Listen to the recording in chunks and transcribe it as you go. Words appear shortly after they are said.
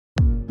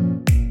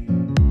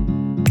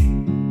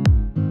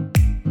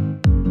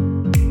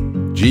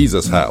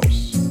Jesus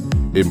House,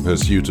 in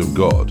pursuit of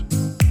God,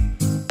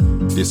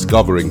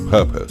 discovering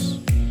purpose,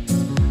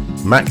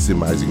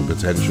 maximizing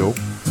potential,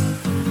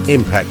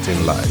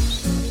 impacting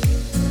lives.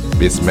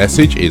 This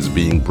message is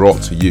being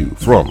brought to you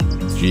from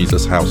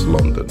Jesus House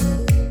London.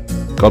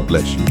 God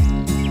bless you.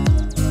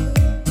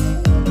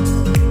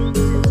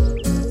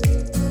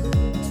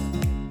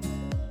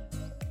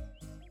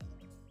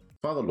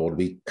 Father, Lord,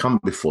 we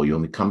come before you,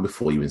 and we come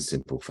before you in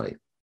simple faith.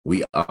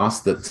 We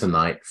ask that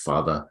tonight,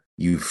 Father,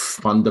 you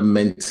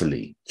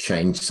fundamentally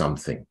change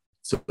something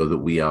so that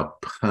we are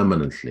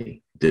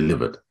permanently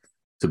delivered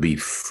to be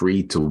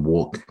free to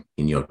walk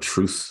in your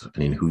truth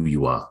and in who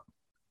you are.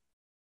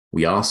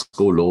 We ask,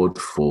 oh Lord,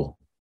 for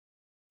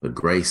the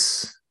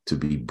grace to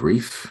be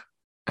brief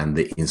and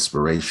the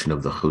inspiration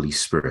of the Holy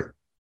Spirit.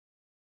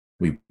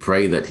 We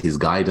pray that his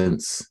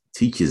guidance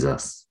teaches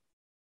us,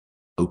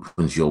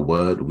 opens your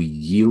word. We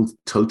yield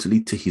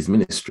totally to his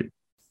ministry.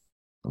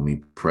 And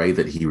we pray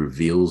that he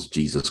reveals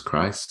Jesus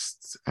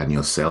Christ and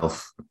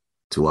yourself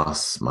to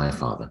us, my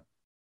Father.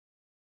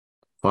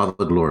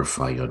 Father,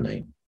 glorify your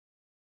name.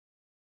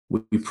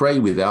 We pray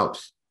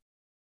without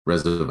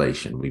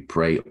reservation. We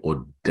pray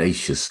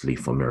audaciously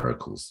for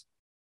miracles.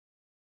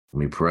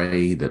 We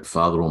pray that,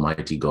 Father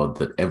Almighty God,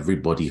 that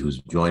everybody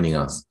who's joining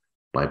us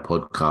by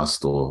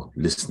podcast or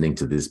listening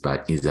to this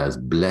back is as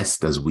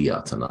blessed as we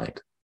are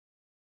tonight.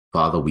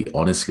 Father, we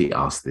honestly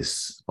ask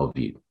this of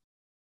you.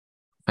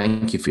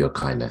 Thank you for your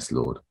kindness,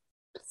 Lord.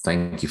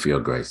 Thank you for your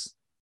grace.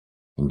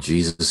 In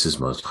Jesus'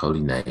 most holy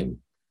name,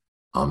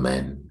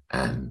 amen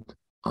and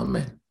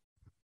amen.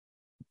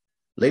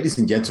 Ladies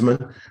and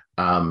gentlemen,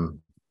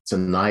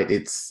 tonight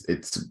it's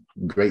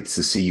great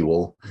to see you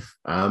all.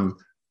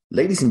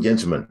 Ladies and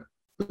gentlemen,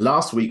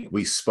 last week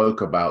we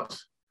spoke about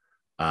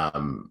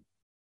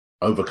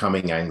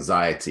overcoming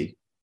anxiety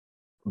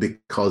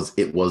because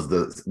it was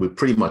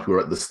we're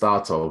at the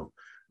start of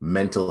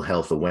Mental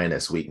Health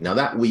Awareness Week. Now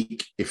that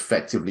week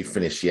effectively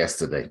finished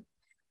yesterday.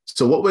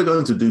 So what we're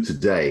going to do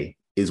today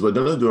is we're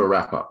going to do a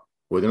wrap up.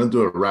 We're going to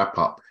do a wrap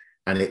up,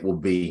 and it will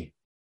be,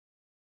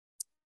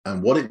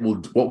 and what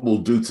we'll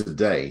do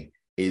today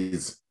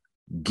is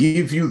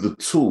give you the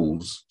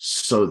tools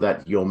so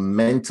that your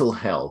mental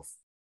health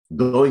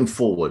going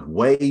forward,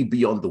 way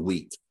beyond the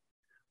week,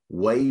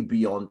 way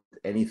beyond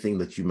anything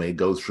that you may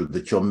go through,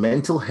 that your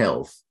mental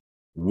health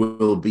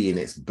will be in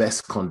its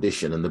best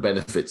condition and the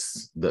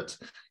benefits that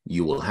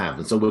you will have.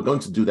 And so we're going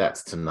to do that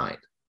tonight.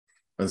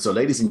 And so,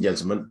 ladies and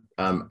gentlemen,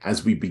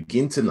 as we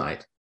begin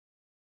tonight,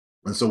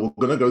 and so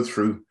we're going to go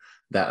through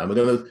that,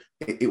 and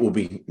it will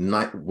be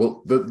night.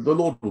 Well, the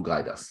Lord will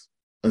guide us.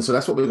 And so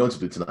that's what we're going to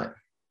do tonight.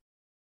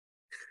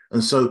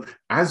 And so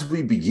as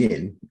we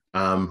begin,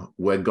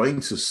 we're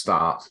going to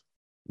start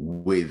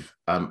with,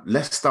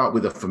 let's start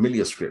with a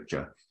familiar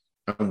scripture.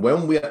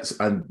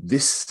 And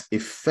this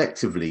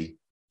effectively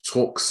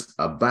talks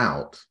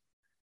about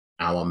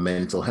our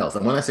mental health.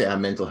 And when I say our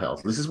mental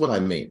health, this is what I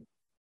mean.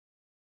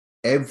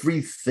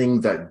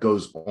 Everything that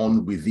goes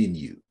on within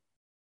you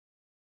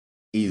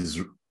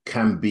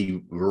can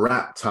be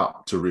wrapped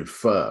up to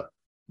refer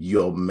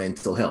your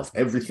mental health,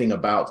 everything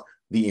about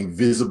the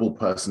invisible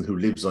person who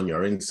lives on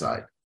your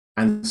inside.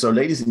 And so,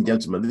 ladies and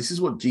gentlemen, this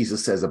is what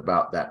Jesus says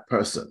about that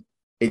person.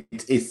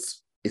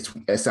 It's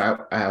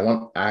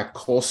our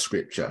core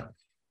scripture.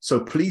 So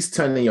please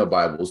turn in your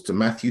Bibles to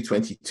Matthew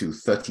 22,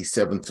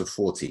 37 to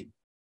 40.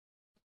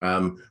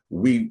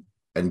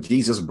 And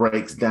Jesus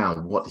breaks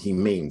down what he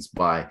means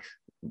by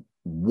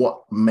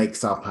what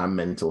makes up our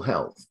mental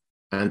health.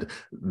 And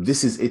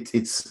this is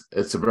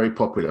it's a very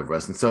popular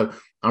verse. And so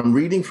I'm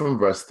reading from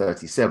verse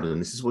 37, and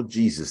this is what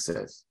Jesus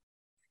says.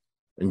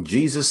 And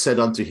Jesus said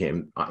unto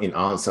him, in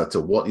answer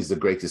to what is the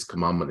greatest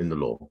commandment in the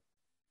law,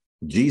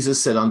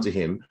 Jesus said unto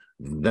him,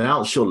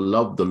 thou shalt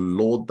love the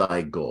Lord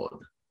thy God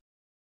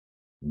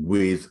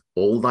with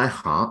all thy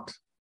heart,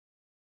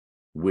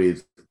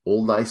 with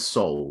all thy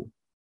soul,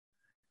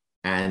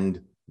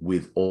 and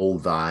with all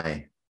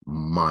thy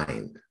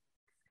mind.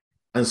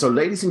 And so,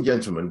 ladies and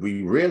gentlemen,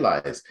 we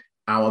realize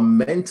our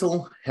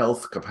mental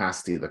health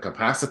capacity, the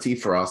capacity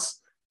for us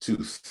to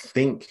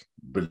think,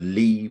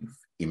 believe,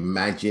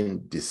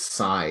 imagine,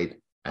 decide,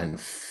 and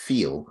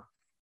feel,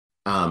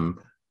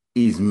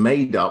 is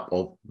made up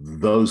of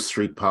those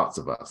three parts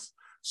of us.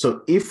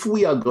 So if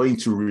we are going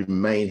to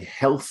remain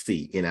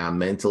healthy in our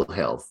mental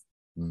health,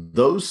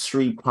 those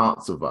three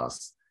parts of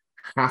us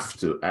have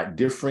to, at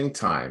differing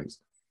times,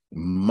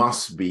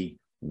 must be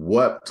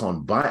worked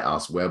on by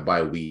us,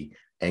 whereby we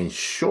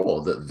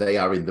ensure that they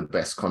are in the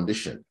best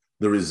condition.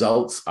 The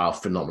results are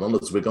phenomenal,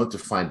 as we're going to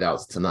find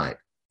out tonight.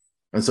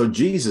 And so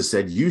Jesus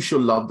said, you shall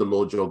love the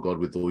Lord your God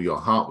with all your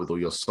heart, with all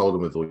your soul,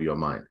 and with all your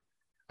mind.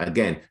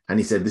 Again, and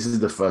he said, this is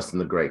the first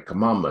and the great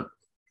commandment.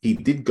 He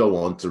did go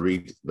on to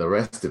read the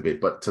rest of it,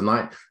 but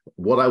tonight,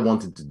 what I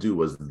wanted to do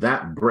was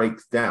that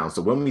breaks down.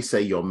 So when we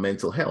say your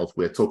mental health,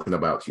 we're talking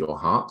about your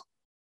heart,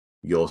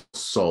 your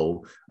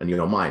soul, and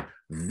your mind.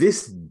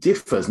 This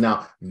differs.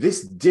 Now,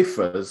 this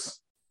differs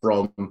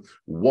from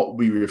what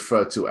we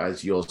refer to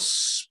as your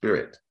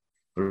spirit.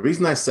 The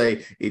reason I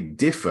say it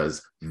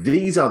differs,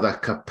 these are the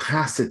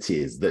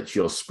capacities that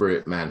your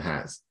spirit man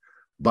has,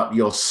 but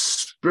your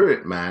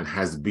spirit man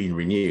has been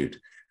renewed.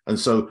 And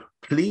so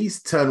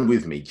please turn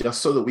with me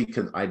just so that we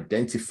can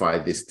identify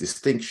this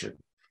distinction.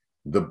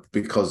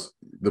 Because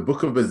the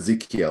book of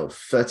Ezekiel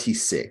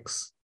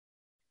 36,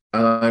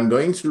 and I'm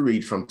going to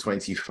read from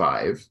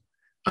 25,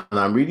 and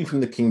I'm reading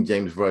from the King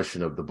James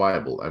Version of the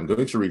Bible. I'm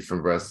going to read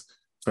from verse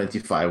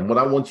 25. And what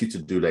I want you to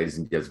do, ladies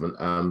and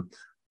gentlemen,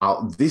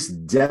 this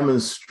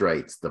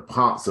demonstrates the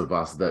parts of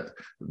us that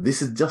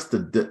this is just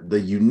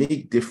the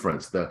unique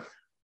difference, the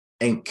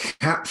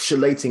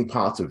encapsulating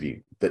part of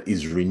you that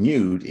is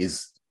renewed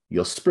is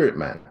your spirit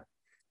man.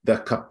 The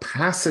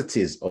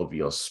capacities of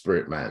your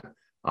spirit man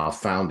are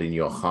found in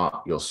your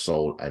heart, your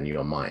soul, and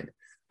your mind.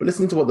 But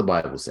listen to what the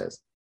Bible says.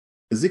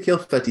 Ezekiel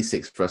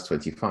 36, verse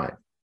 25.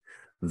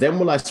 Then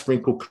will I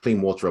sprinkle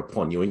clean water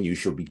upon you, and you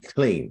shall be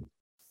clean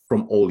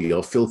from all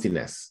your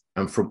filthiness,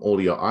 and from all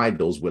your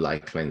idols will I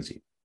cleanse you.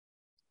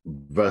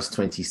 Verse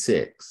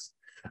 26.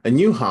 A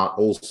new heart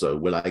also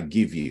will I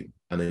give you,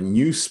 and a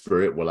new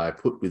spirit will I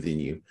put within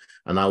you,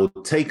 and I will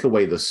take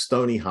away the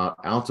stony heart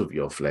out of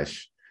your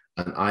flesh,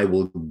 and I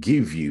will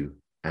give you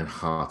an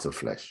heart of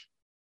flesh.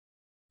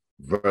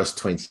 Verse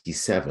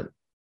 27,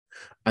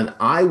 and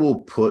I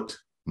will put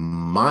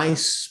my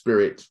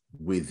spirit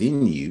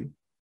within you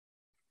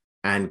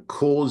and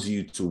cause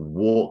you to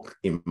walk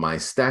in my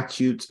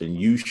statutes, and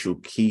you shall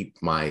keep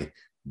my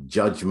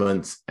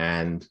judgments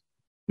and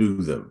do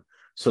them.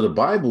 So the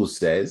Bible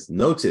says,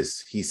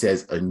 notice, he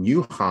says, a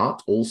new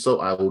heart also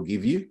I will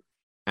give you,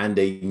 and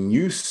a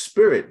new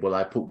spirit will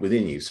I put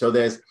within you.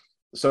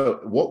 So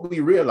what we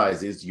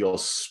realize is your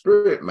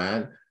spirit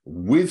man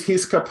with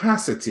his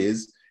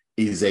capacities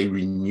is a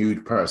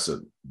renewed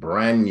person,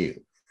 brand new.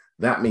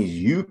 That means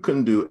you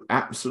can do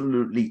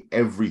absolutely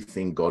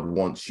everything God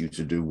wants you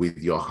to do with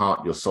your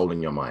heart, your soul,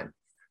 and your mind.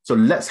 So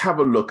let's have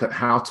a look at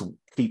how to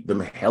keep them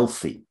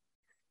healthy.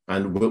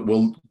 And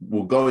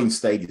we'll go in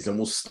stages, and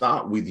we'll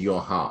start with your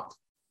heart.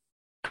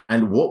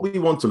 And what we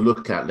want to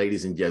look at,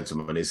 ladies and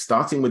gentlemen, is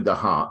starting with the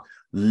heart.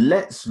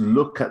 Let's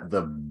look at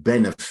the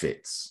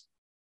benefits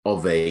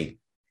of a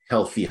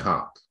healthy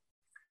heart.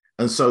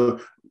 And so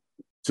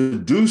to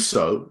do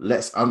so,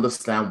 let's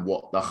understand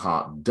what the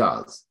heart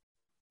does.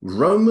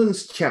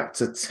 Romans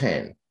chapter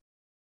 10,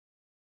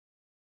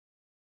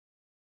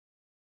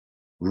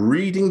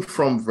 reading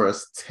from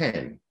verse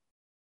 10,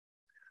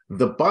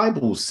 the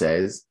Bible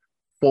says,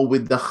 for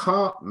with the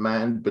heart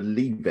man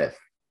believeth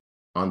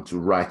unto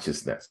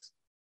righteousness,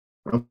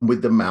 and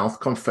with the mouth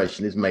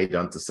confession is made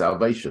unto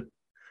salvation.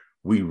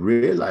 We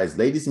realize,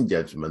 ladies and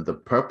gentlemen, the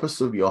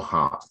purpose of your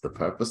heart, the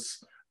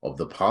purpose of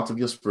the part of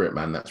your spirit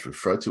man that's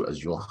referred to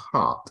as your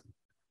heart,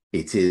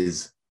 it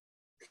is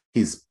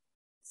his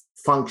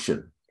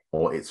function,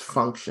 or its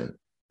function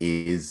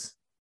is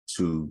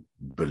to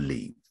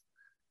believe,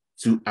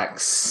 to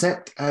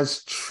accept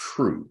as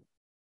true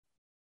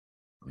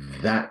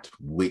that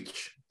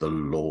which the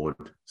Lord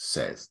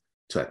says,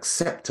 to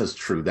accept as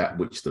true that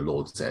which the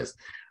Lord says.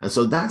 And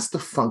so that's the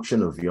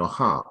function of your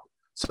heart.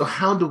 So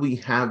how do we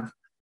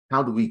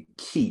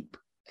keep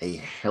a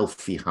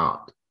healthy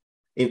heart?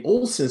 In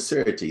all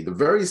sincerity, the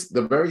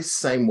very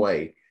same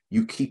way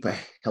you keep a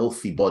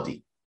healthy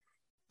body.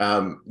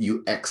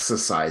 You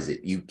exercise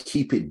it, you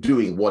keep it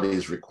doing what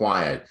is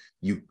required,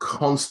 you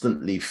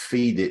constantly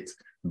feed it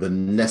the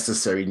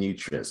necessary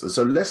nutrients. And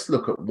so let's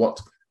look at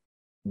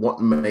what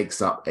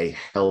makes up a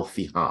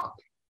healthy heart.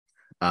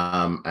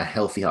 A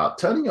healthy heart.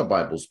 Turning your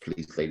Bibles,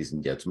 please, ladies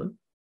and gentlemen,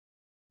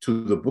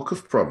 to the book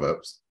of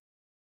Proverbs,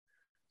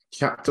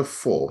 chapter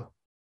 4.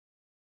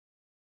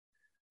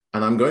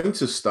 And I'm going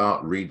to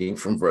start reading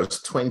from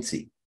verse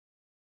 20.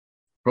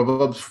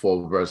 Proverbs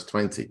 4, verse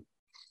 20.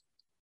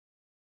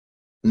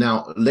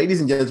 Now, ladies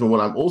and gentlemen,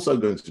 what I'm also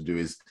going to do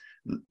is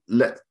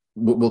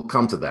we'll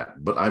come to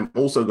that, but I'm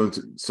also going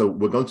to,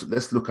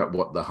 let's look at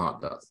what the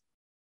heart does.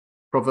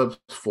 Proverbs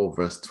 4,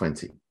 verse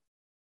 20.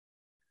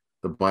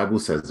 The Bible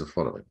says the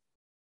following: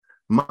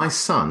 my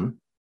son,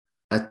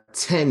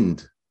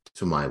 attend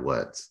to my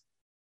words.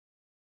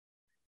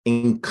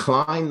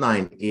 Incline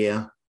thine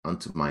ear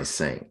unto my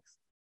sayings.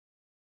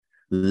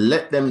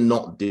 Let them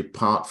not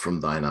depart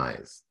from thine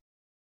eyes.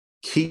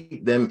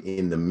 Keep them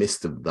in the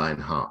midst of thine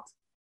heart.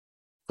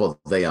 For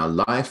they are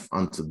life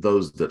unto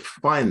those that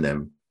find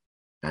them,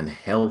 and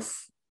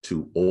health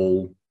to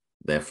all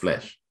their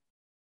flesh.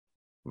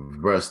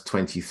 Verse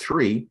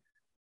 23,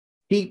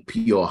 keep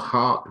your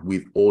heart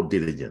with all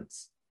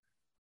diligence,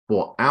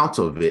 for out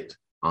of it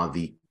are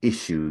the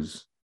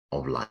issues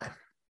of life.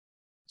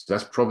 So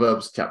that's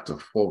Proverbs chapter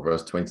 4,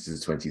 verse 20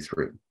 to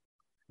 23.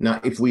 Now,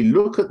 if we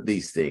look at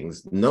these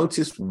things,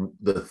 notice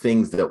the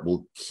things that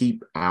will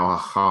keep our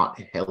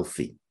heart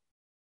healthy.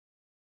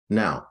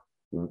 Now,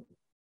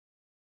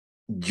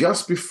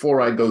 just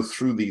before I go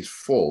through these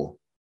four,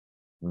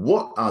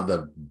 what are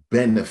the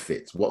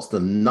benefits? What's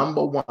the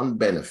number one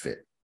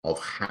benefit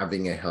of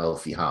having a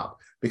healthy heart?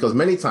 Because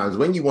many times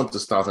when you want to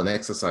start an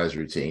exercise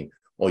routine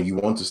or you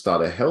want to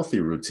start a healthy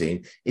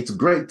routine, it's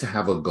great to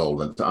have a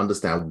goal and to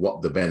understand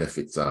what the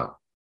benefits are.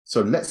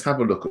 So let's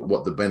have a look at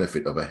what the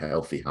benefit of a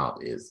healthy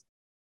heart is.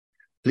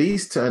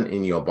 Please turn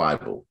in your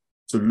Bible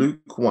to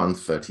Luke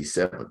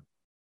 1:37.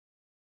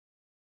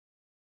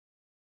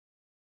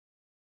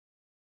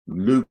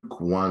 Luke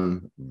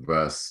 1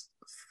 verse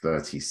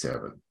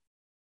 37.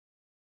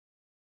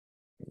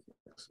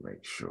 Let's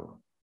make sure.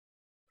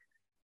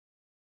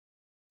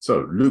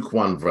 So Luke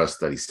 1 verse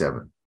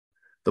 37.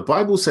 The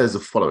Bible says the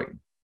following: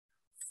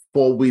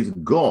 "For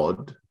with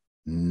God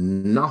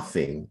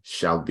nothing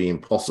shall be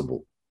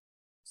impossible."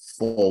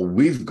 For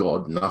with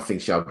God nothing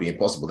shall be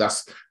impossible.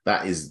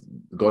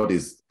 God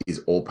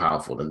is all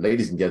powerful. And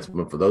ladies and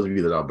gentlemen, for those of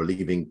you that are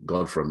believing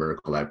God for a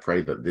miracle, I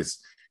pray that this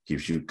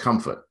gives you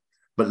comfort.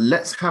 But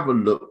let's have a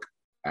look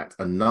at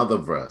another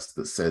verse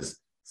that says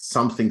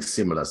something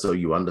similar so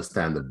you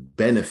understand the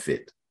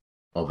benefit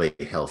of a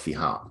healthy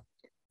heart.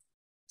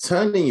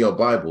 Turn in your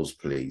Bibles,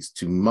 please,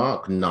 to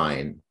Mark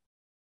 9,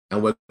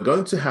 and we're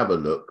going to have a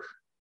look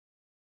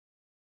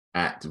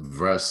at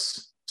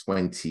verse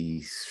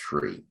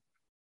 23.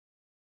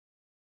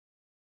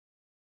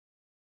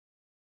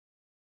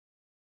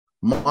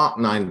 Mark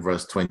 9,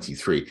 verse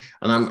 23.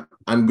 And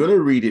I'm going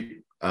to read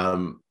it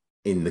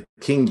in the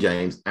King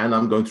James, and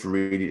I'm going to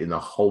read it in the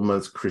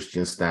Holman's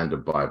Christian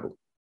Standard Bible.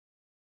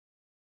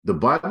 The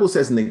Bible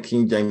says in the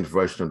King James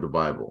Version of the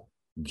Bible,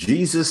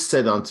 Jesus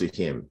said unto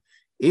him,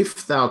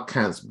 "If thou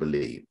canst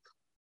believe,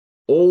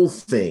 all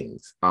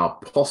things are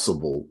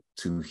possible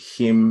to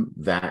him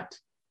that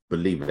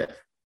believeth."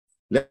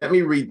 Let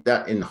me read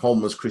that in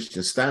Holman's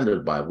Christian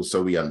Standard Bible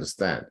so we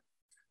understand.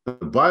 The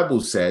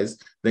Bible says,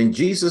 "Then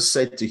Jesus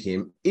said to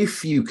him,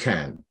 if you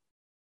can,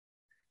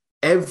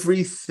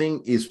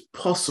 everything is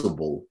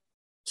possible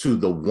to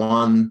the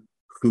one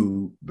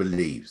who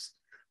believes."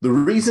 The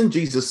reason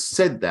Jesus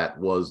said that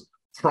was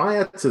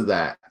prior to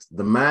that,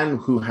 the man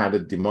who had a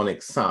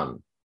demonic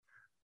son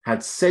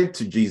had said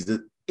to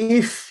Jesus,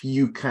 "If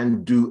you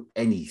can do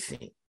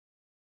anything,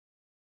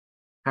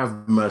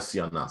 have mercy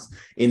on us."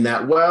 In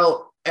that,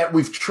 well,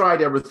 we've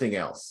tried everything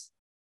else.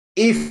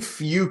 If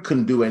you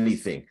can do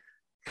anything,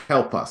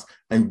 help us.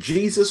 And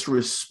Jesus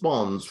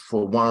responds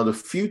for one of the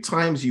few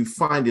times you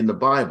find in the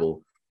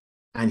Bible,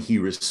 and he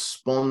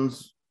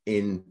responds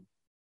in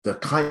the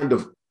kind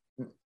of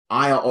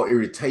ire or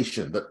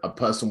irritation that a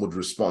person would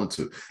respond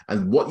to.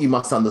 And what you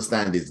must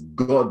understand is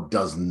God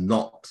does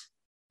not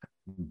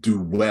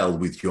do well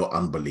with your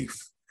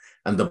unbelief.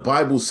 And the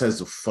Bible says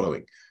the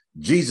following.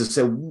 Jesus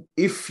said,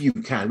 "If you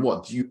can,"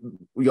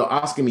 you're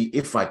asking me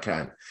if I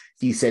can.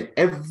 He said,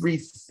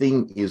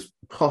 "Everything is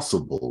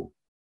possible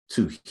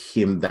to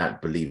him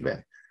that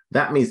believeth."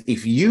 That means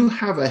if you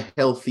have a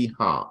healthy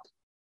heart,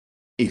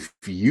 if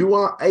you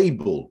are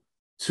able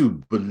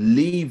to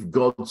believe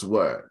God's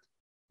word,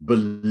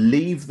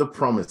 believe the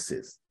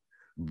promises,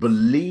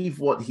 believe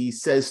what he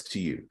says to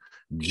you,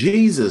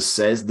 Jesus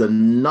says the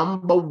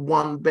number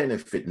one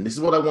benefit, and this is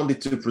what I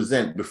wanted to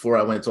present before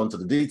I went on to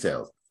the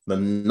details, the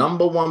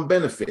number one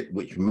benefit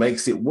which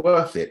makes it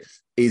worth it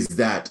is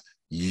that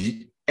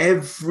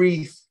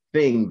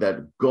everything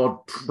that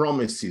God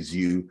promises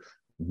you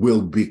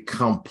will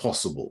become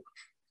possible.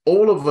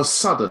 All of a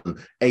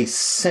sudden, a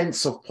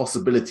sense of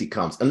possibility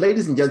comes. And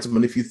ladies and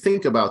gentlemen, if you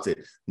think about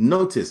it,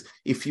 notice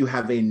if you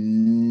have a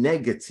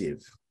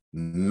negative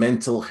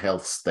mental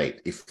health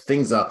state, if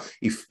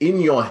in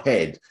your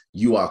head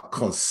you are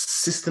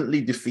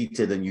consistently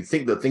defeated and you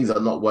think that things are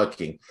not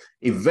working,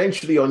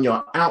 eventually on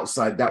your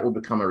outside, that will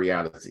become a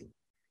reality.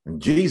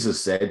 And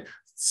Jesus said,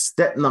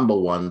 step number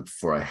one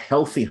for a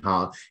healthy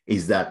heart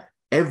is that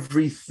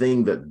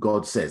everything that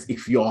God says,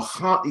 if your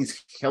heart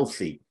is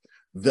healthy,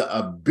 the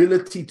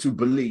ability to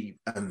believe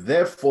and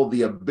therefore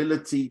the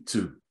ability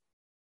to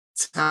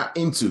tap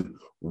into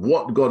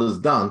what God has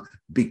done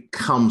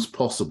becomes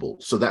possible.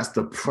 So that's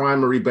the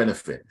primary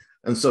benefit.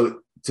 And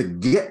so to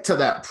get to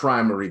that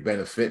primary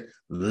benefit,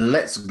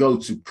 let's go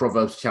to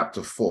Proverbs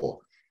chapter 4.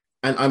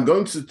 And I'm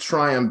going to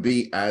try and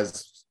be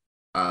as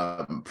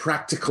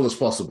practical as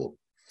possible.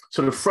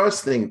 So the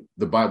first thing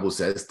the Bible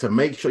says to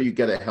make sure you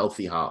get a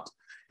healthy heart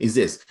is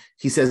this.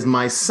 He says,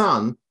 "My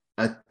son,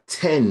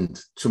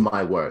 attend to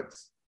my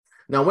words."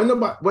 Now,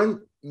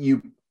 when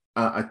you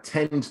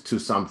attend to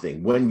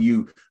something, when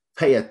you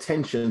pay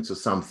attention to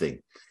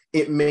something,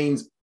 it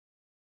means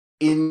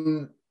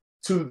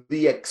to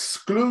the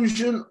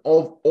exclusion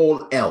of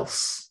all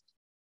else,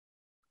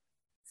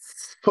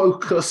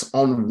 focus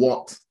on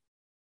what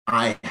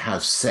I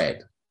have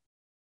said.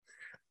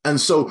 And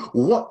so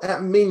what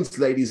that means,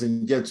 ladies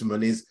and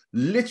gentlemen, is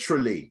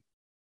literally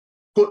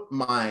put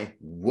my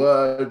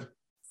word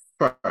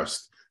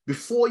first.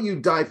 Before you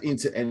dive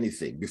into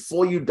anything,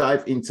 before you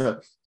dive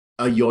into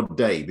your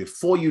day,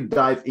 before you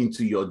dive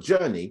into your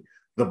journey,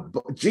 the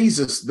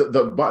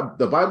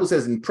Bible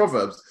says in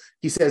Proverbs,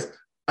 he says,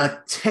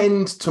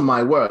 attend to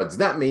my words.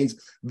 That means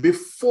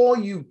before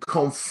you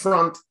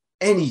confront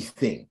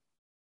anything,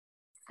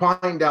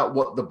 find out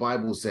what the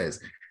Bible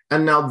says.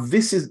 And now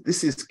this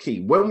is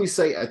key. When we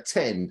say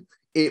attend,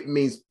 it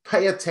means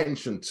pay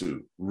attention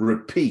to,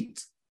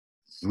 repeat,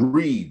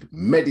 read,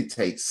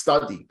 meditate,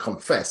 study,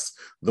 confess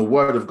the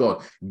word of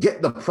God.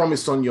 Get the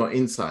promise on your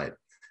inside.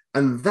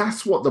 And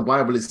that's what the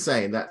Bible is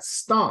saying, that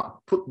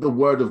put the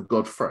word of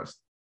God first.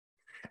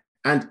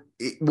 And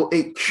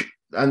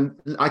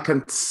and I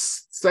can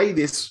say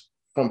this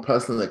from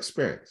personal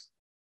experience.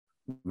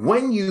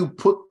 When you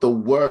put the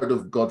word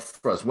of God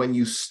first, when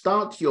you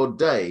start your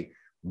day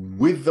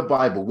with the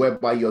Bible,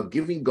 whereby you're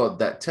giving God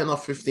that 10 or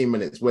 15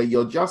 minutes where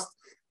you're just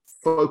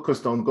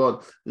focused on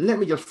God, let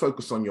me just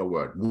focus on your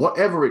word,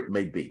 whatever it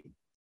may be,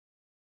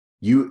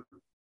 you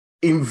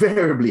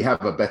invariably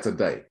have a better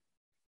day,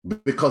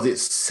 because it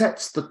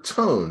sets the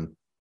tone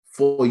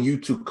for you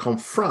to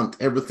confront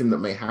everything that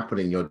may happen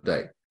in your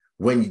day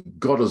when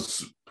God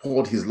has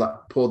poured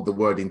the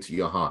word into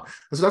your heart.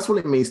 And so that's what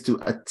it means to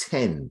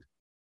attend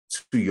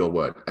to your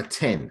word,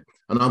 attend.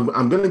 And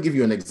I'm going to give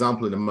you an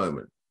example in a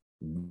moment.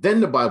 Then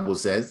the Bible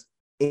says,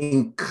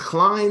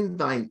 incline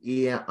thine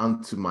ear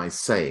unto my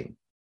saying.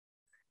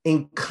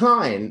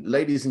 Incline,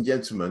 ladies and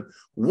gentlemen,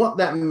 what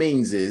that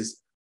means is,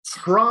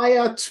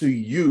 prior to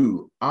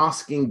you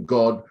asking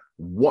God,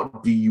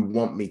 what do you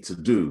want me to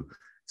do?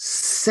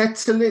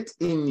 Settle it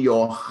in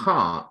your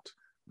heart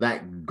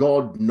that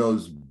God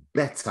knows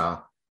better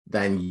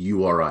than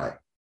you or I.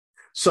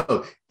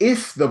 So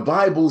if the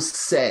Bible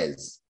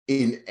says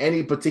in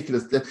a particular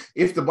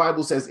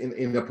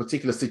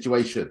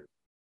situation,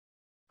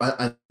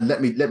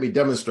 let me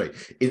demonstrate.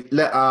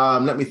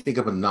 Let me think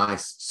of a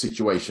nice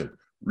situation.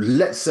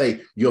 Let's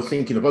say you're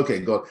thinking of, okay,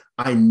 God,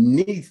 I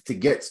need to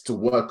get to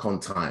work on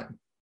time.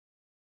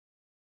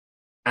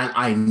 And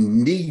I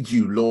need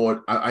you, Lord.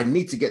 I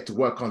need to get to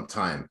work on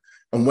time.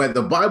 And where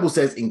the Bible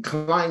says,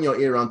 incline your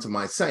ear unto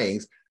my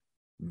sayings,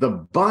 the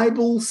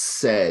Bible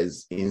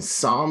says in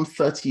Psalm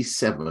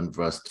 37,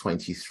 verse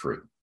 23,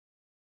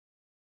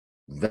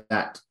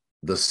 that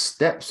the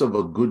steps of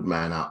a good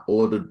man are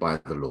ordered by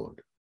the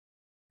Lord,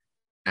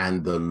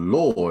 and the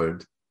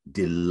Lord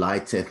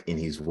delighteth in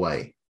his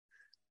way.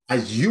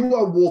 As you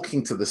are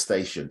walking to the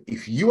station,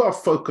 if you are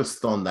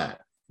focused on that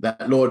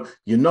Lord,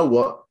 you know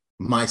what?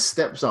 My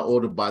steps are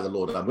ordered by the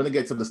Lord. I'm going to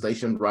get to the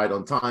station right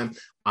on time.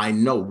 I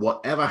know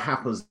whatever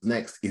happens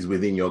next is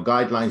within your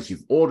guidelines.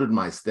 You've ordered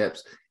my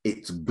steps.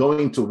 It's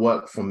going to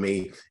work for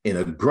me in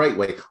a great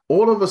way.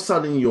 All of a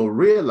sudden, you'll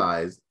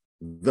realize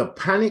the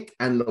panic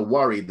and the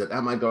worry that,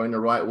 am I going the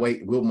right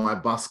way? Will my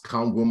bus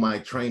come? Will my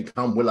train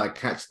come? Will I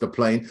catch the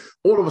plane?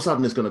 All of a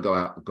sudden, it's going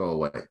to go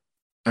away.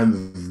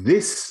 And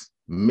this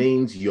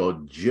means your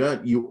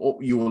journey,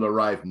 you will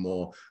arrive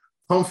more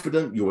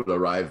confident, you will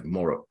arrive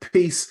more at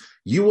peace,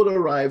 you will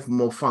arrive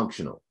more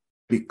functional,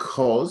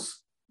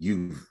 because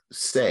you've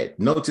said,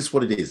 notice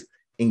what it is,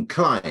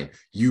 incline.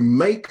 You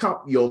make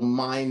up your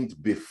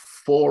mind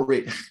before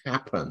it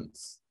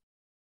happens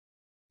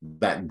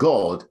that,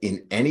 God,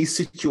 in any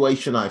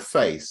situation I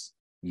face,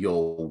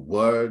 your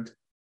word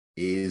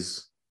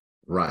is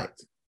right.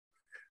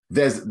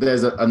 There's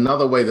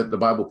another way that the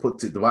Bible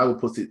puts it. The Bible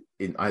puts it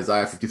in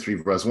Isaiah 53,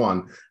 verse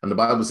 1, and the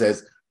Bible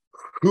says,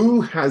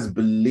 who has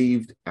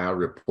believed our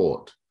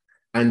report,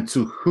 and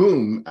to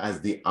whom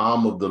has the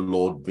arm of the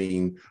Lord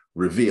been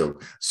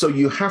revealed? So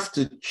you have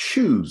to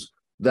choose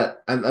that,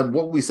 and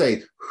what we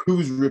say,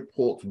 whose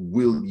report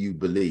will you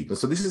believe? And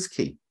so this is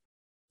key.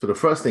 So the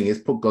first thing is,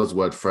 put God's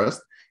word first.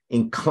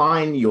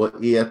 Incline your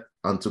ear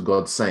unto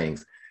God's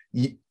sayings.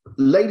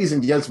 Ladies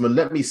and gentlemen,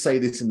 let me say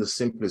this in the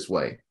simplest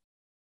way.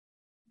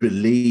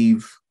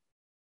 Believe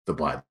the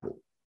Bible.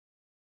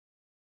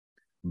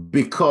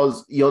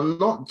 Because you're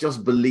not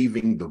just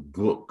believing the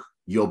book,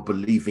 you're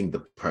believing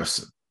the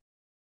person.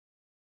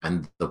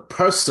 And the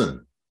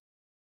person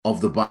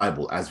of the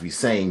Bible, as we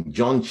say in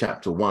John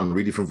chapter 1,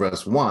 reading from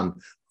verse 1,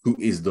 who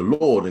is the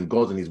Lord, and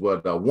God and his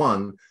word are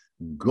one,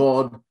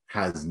 God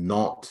has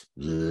not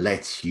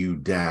let you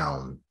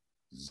down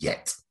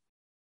yet.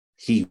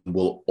 He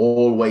will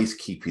always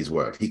keep his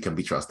word. He can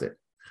be trusted.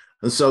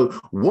 And so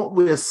what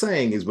we're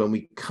saying is, when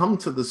we come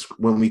to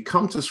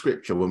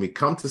scripture, when we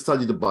come to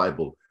study the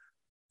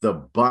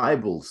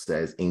Bible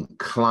says,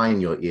 incline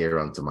your ear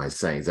unto my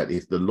sayings. That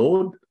if the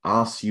Lord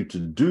asks you to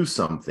do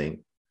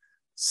something,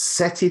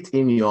 set it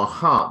in your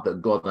heart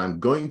that, God, I'm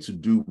going to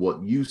do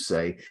what you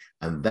say,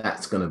 and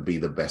that's going to be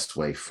the best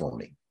way for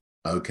me.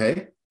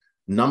 Okay?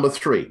 Number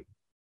 3,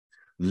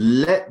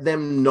 let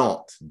them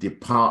not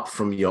depart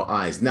from your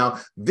eyes. Now,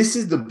 this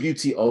is the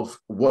beauty of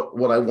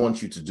what I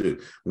want you to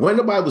do. When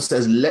the Bible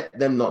says, let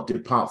them not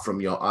depart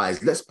from your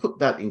eyes, let's put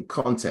that in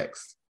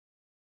context.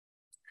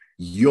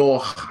 Your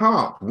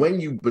heart,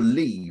 when you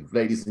believe,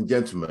 ladies and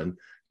gentlemen,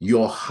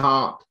 your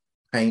heart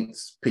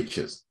paints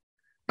pictures.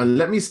 And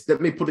let me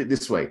put it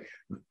this way.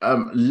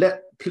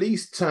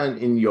 Please turn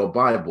in your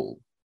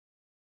Bible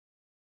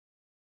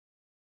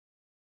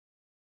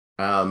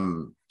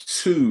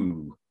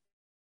to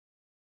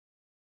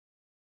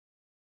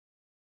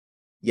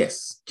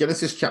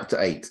Genesis chapter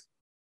 8.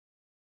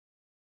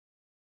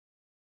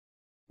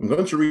 I'm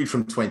going to read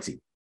from 20.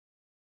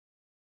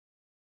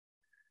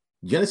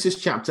 Genesis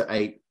chapter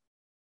 8.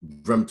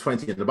 From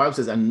 20, and the Bible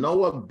says, and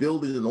Noah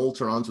builded an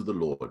altar unto the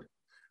Lord,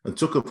 and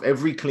took of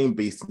every clean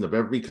beast and of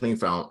every clean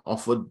fowl,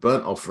 offered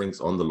burnt offerings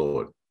on the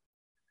Lord.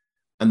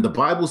 And the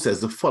Bible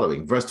says the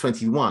following, verse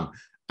 21,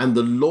 and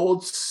the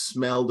Lord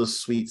smelled a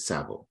sweet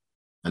savour.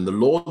 And the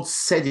Lord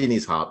said in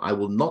his heart, I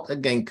will not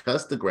again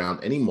curse the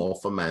ground anymore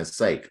for man's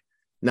sake.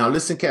 Now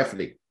listen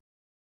carefully.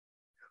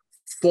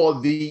 For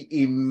the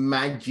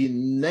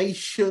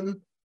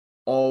imagination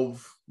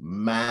of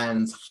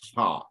man's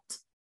heart.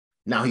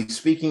 Now he's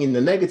speaking in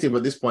the negative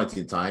at this point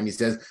in time. He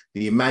says,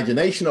 the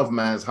imagination of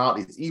man's heart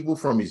is evil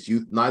from his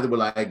youth, neither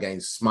will I again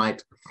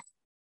smite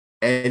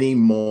any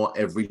more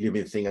every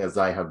living thing as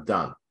I have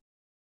done.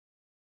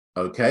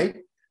 Okay?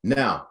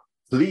 Now,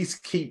 please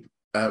keep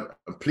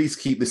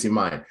this in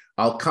mind.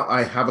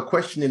 I have a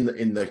question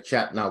in the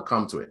chat, and I'll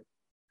come to it.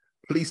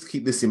 Please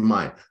keep this in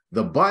mind.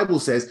 The Bible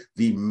says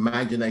the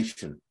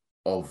imagination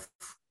of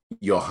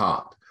your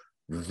heart.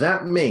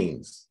 That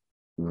means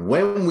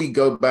when we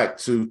go back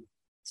to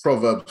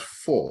Proverbs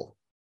 4,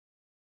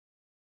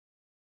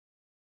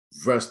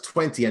 verse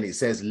 20, and it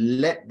says,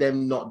 let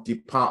them not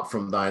depart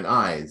from thine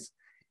eyes.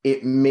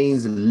 It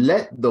means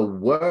let the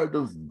word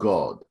of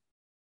God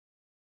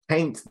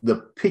paint the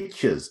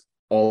pictures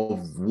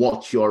of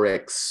what you're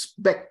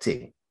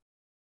expecting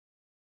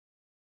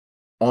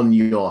on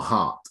your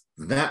heart.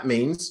 That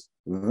means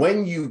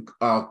when you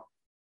are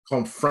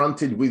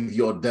confronted with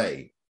your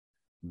day,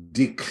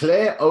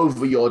 declare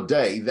over your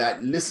day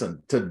that,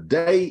 listen,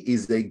 today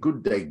is a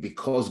good day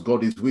because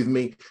God is with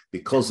me,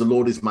 because the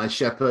Lord is my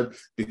shepherd,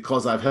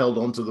 because I've held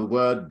on to the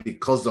word,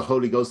 because the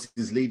Holy Ghost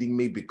is leading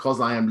me, because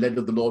I am led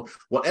of the Lord,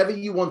 whatever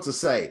you want to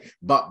say.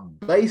 But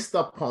based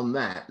upon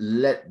that,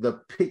 let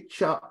the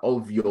picture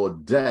of your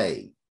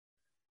day,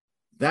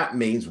 that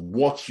means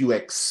what you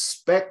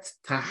expect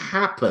to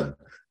happen,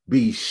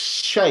 be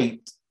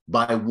shaped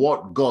by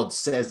what God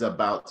says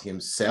about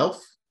himself,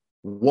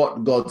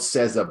 what God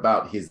says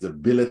about his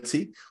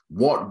ability,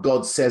 what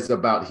God says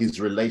about his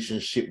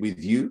relationship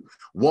with you,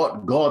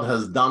 what God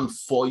has done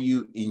for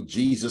you in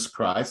Jesus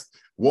Christ,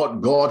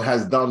 what God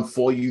has done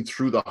for you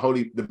through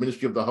the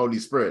ministry of the Holy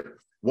Spirit.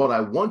 What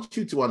I want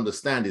you to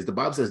understand is the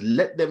Bible says,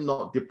 let them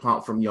not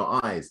depart from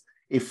your eyes.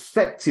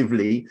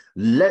 Effectively,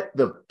 let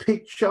the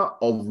picture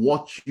of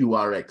what you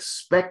are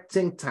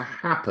expecting to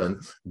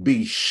happen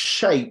be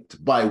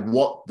shaped by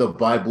what the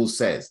Bible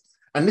says.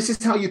 And this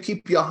is how you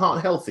keep your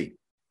heart healthy.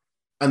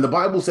 And the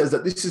Bible says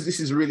that this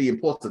is really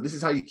important. This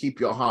is how you keep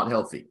your heart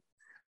healthy.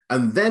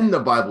 And then the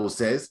Bible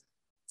says,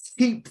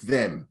 keep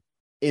them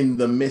in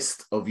the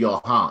midst of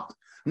your heart.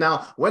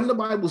 Now, when the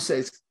Bible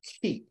says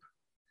keep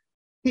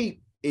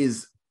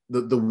is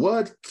the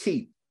word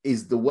keep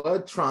is the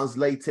word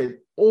translated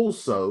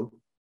also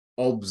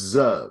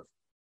observe,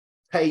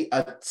 pay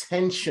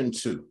attention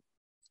to.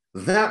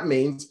 That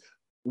means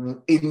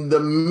in the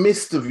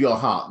midst of your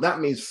heart.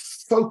 That means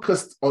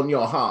focused on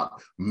your heart.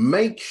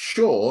 Make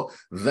sure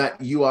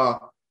that you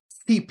are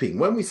keeping.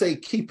 When we say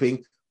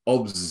keeping,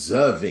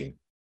 observing,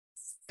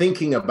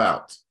 thinking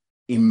about,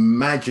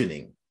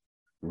 imagining,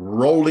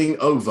 rolling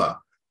over.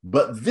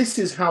 But this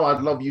is how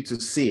I'd love you to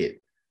see it.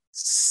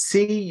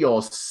 See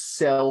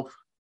yourself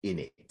in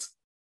it.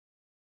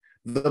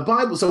 The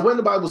Bible, so when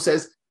the Bible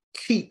says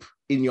keep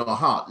in your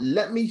heart,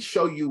 let me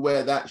show you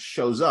where that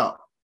shows up.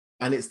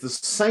 And it's the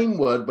same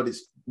word, but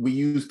we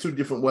use two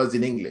different words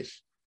in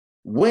English.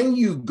 When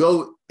you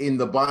go in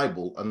the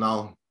Bible, and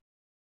I'll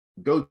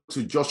go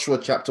to Joshua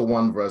chapter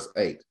 1, verse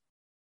 8.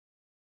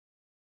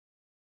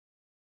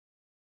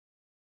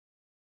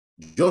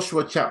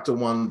 Joshua chapter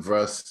 1,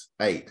 verse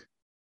 8.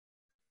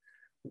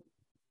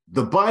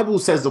 The Bible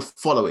says the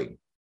following.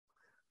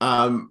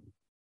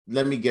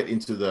 Let me get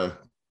into the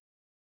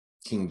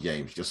King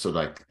James, just so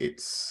that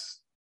it's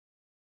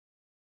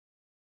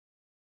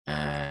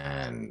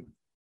and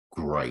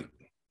great.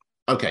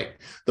 Okay,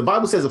 the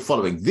Bible says the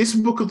following: this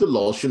book of the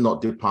law shall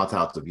not depart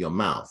out of your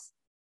mouth,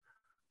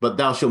 but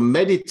thou shalt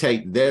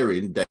meditate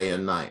therein day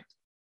and night,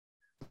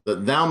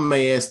 that thou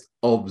mayest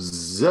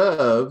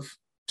observe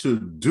to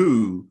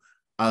do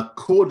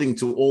according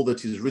to all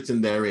that is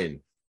written therein.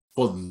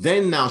 For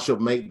then thou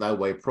shalt make thy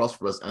way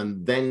prosperous,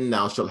 and then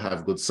thou shalt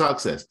have good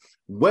success.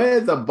 Where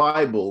the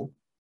Bible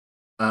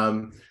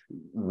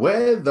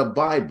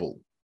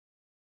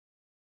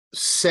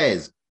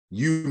says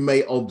you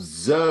may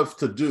observe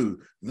to do,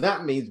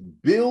 that means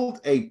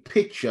build a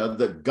picture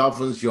that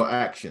governs your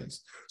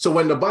actions. So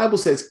when the Bible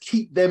says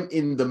keep them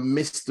in the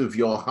midst of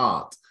your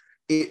heart,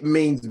 it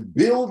means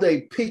build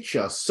a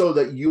picture so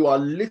that you are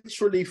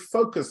literally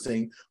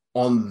focusing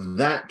on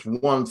that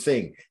one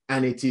thing.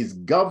 And it is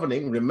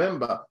governing,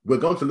 remember, we're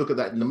going to look at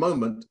that in a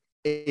moment,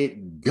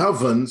 it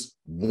governs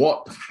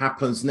what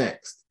happens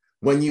next.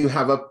 When you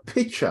have a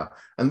picture,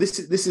 and this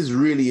is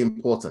really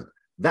important.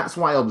 That's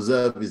why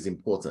observe is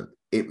important.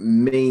 It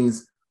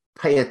means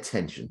pay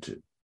attention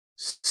to.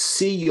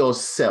 See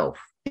yourself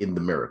in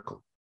the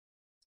miracle.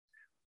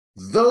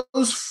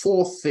 Those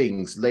four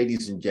things,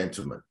 ladies and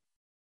gentlemen,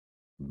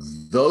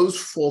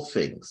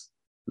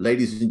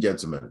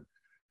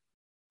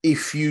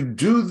 if you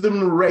do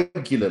them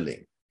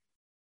regularly,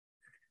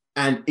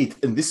 and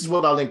this is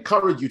what I'll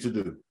encourage you to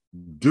do,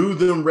 Do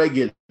them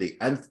regularly.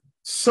 And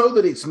so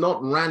that it's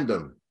not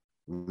random,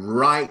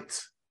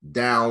 write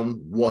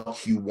down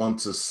what you want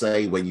to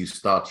say when you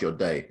start your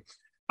day.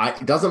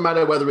 It doesn't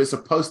matter whether it's a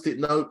post-it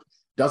note,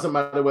 doesn't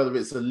matter whether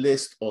it's a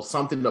list or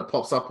something that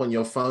pops up on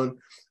your phone.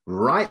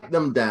 Write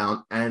them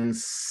down and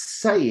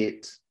say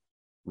it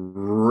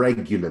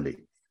regularly.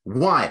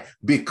 Why?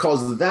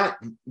 Because that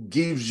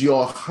gives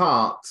your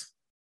heart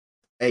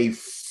a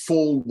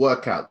full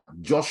workout.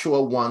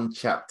 Joshua 1,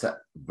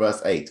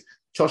 verse 8.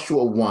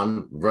 Joshua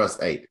 1, verse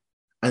 8.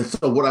 And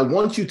so what I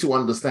want you to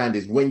understand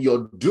is when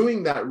you're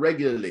doing that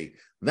regularly,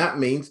 that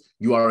means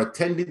you are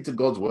attending to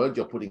God's word.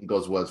 You're putting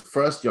God's words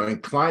first. You're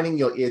inclining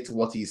your ear to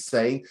what he's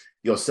saying.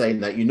 You're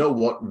saying that, you know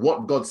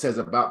what God says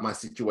about my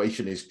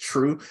situation is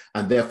true,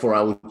 and therefore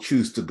I will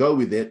choose to go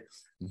with it.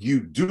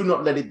 You do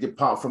not let it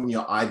depart from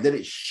your eye. Let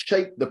it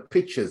shape the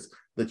pictures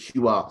that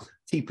you are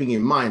keeping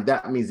in mind.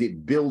 That means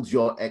it builds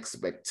your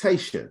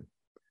expectation.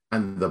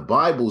 And the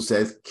Bible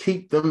says,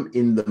 keep them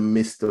in the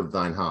midst of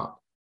thine heart.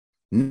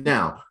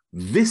 Now,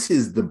 this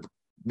is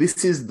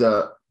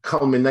the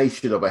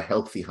culmination of a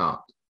healthy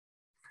heart.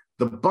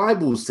 The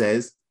Bible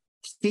says,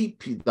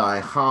 keep thy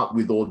heart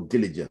with all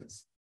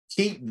diligence.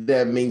 Keep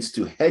there means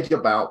to hedge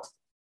about,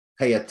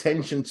 pay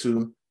attention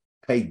to,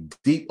 pay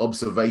deep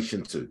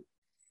observation to.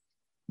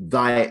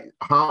 Thy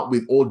heart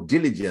with all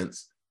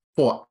diligence,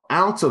 for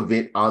out of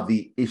it are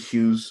the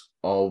issues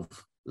of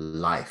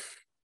life.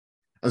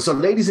 And so,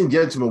 ladies and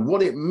gentlemen,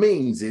 what it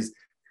means is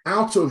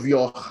out of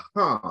your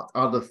heart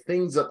are the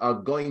things that are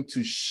going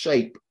to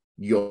shape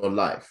your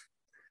life.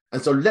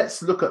 And so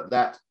let's look at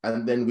that,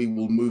 and then we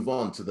will move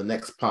on to the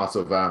next part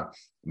of our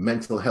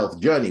mental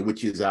health journey,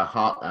 which is our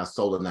heart, our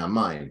soul, and our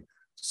mind.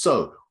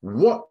 So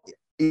what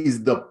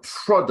is the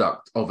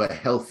product of a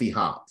healthy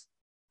heart?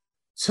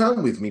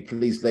 Turn with me,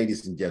 please,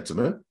 ladies and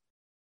gentlemen,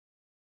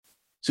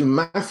 to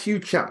Matthew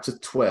chapter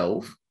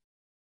 12,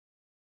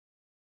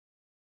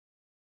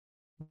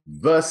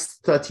 verse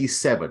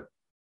 37.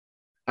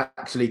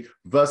 Actually,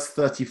 verse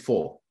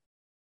 34.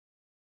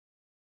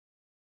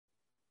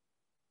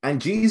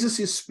 And Jesus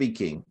is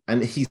speaking,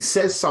 and he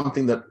says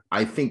something that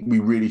I think we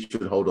really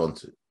should hold on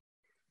to.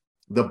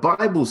 The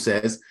Bible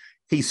says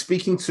he's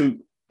speaking to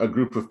a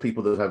group of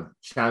people that have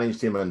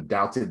challenged him and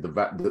doubted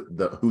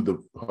who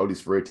the Holy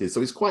Spirit is.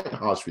 So he's quite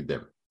harsh with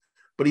them.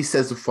 But he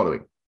says the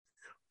following: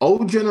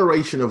 O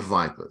generation of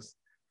vipers,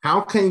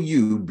 how can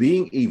you,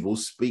 being evil,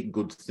 speak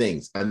good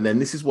things? And then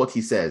this is what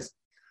he says: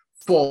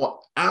 for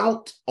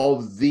out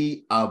of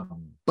the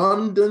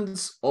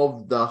abundance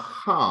of the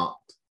heart,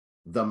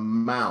 the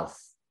mouth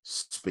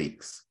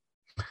speaks.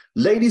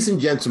 Ladies and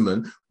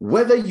gentlemen,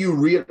 whether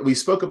we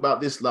spoke about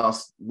this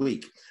last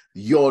week,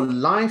 your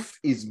life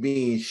is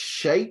being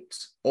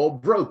shaped or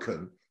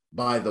broken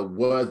by the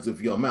words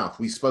of your mouth.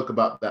 We spoke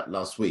about that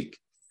last week.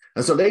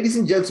 And so, ladies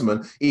and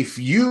gentlemen, if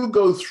you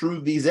go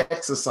through these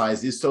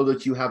exercises so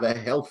that you have a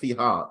healthy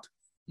heart,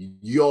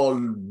 your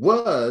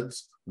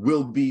words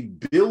will be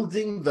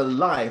building the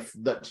life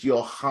that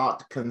your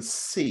heart can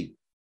see.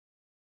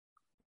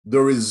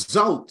 The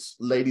results,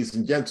 ladies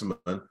and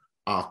gentlemen,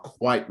 are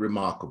quite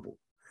remarkable.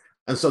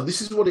 And so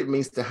this is what it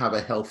means to have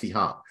a healthy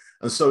heart.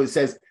 And so it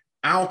says,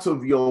 out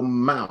of your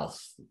mouth,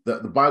 the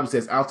Bible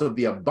says, out of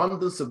the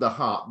abundance of the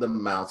heart, the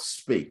mouth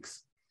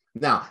speaks.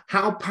 Now,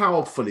 how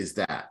powerful is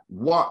that?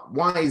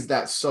 Why is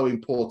that so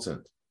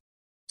important?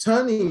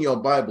 Turn in your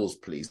Bibles,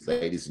 please,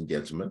 ladies and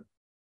gentlemen,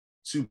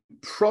 to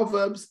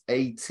Proverbs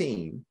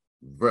 18,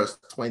 verse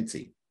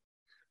 20.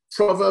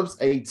 Proverbs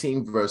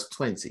 18, verse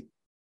 20.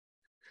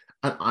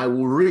 And I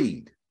will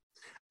read,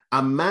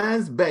 a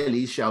man's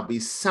belly shall be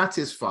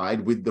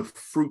satisfied with the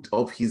fruit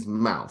of his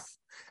mouth,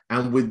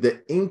 and with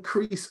the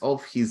increase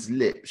of his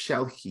lips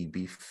shall he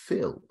be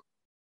filled.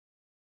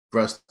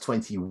 Verse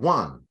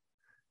 21,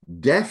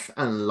 death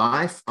and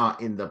life are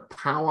in the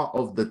power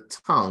of the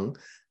tongue,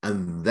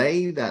 and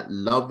they that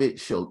love it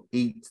shall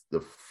eat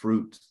the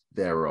fruit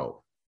thereof.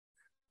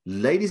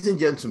 Ladies and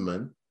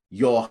gentlemen,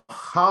 your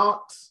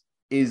heart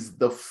is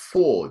the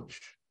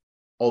forge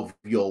of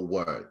your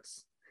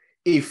words.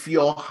 If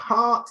your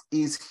heart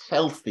is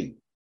healthy,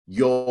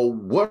 your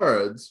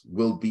words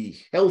will be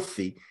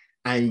healthy,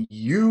 and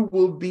you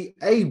will be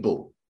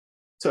able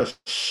to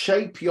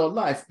shape your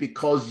life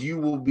because you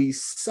will be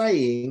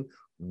saying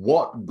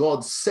what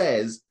God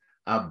says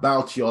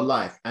about your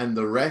life, and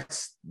the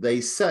rest, they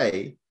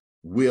say,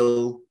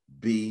 will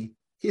be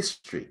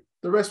history.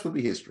 The rest will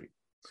be history.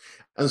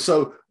 And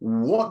so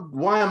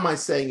why am I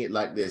saying it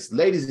like this?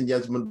 Ladies and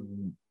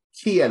gentlemen,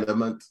 key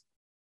element,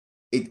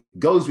 it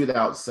goes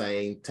without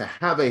saying, to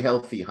have a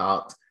healthy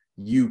heart,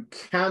 you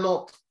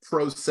cannot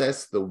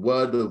process the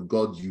word of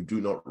God you do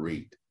not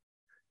read.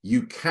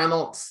 You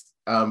cannot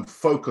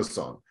focus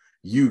on.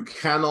 You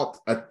cannot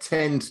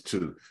attend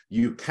to.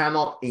 You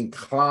cannot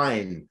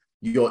incline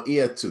your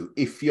ear to.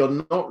 If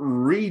you're not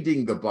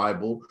reading the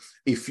Bible,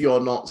 if you're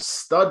not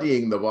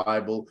studying the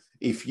Bible,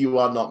 if you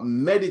are not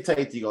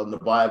meditating on the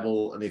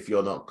Bible, and if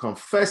you're not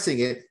confessing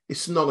it,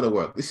 it's not going to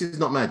work. This is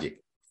not magic.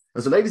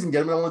 And so, ladies and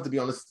gentlemen, I want to be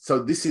honest.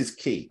 So this is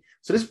key.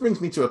 So this brings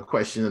me to a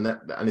question,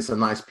 and it's a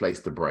nice place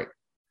to break.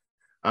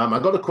 I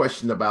got a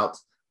question about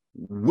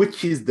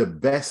which is the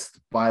best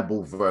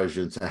Bible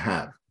version to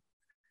have.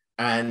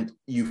 And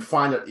you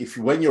find that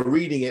when you're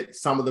reading it,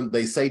 some of them,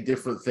 they say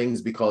different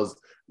things because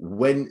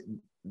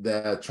when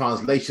the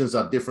translations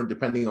are different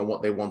depending on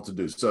what they want to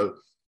do. So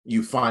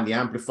you find the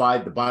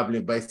Amplified, the Bible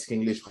in Basic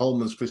English,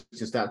 Holman's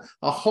Christian Standard,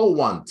 a whole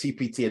one,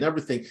 TPT and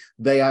everything.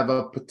 They have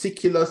a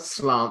particular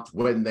slant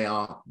when they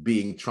are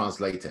being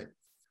translated.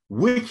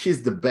 Which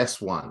is the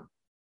best one?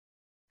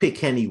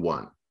 Pick any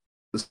one.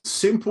 The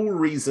simple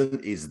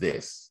reason is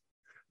this.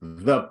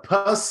 The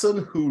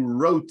person who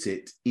wrote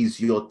it is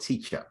your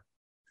teacher.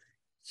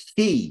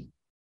 He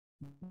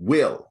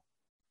will,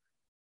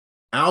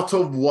 out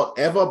of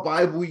whatever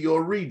Bible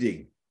you're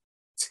reading,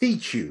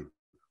 teach you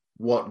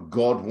what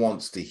God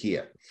wants to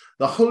hear.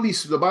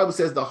 The Bible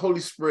says the Holy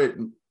Spirit,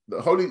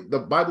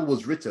 the Bible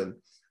was written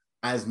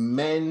as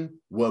men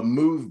were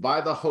moved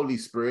by the Holy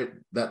Spirit,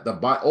 that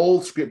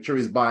all scripture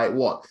is by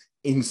what?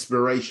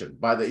 Inspiration,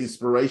 by the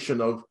inspiration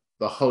of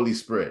the Holy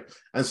Spirit.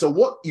 And so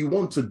what you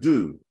want to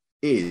do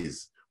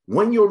is,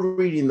 when you're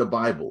reading the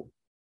Bible,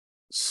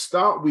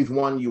 start with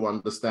one you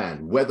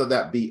understand, whether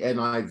that be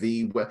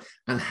NIV,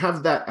 and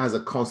have that as a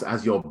concept,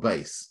 as your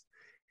base.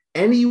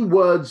 Any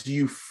words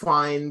you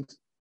find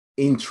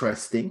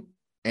interesting,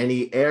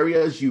 any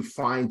areas you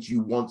find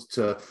you want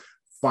to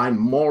find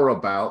more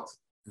about,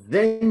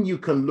 then you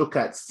can look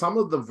at some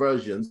of the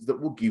versions that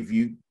will give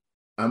you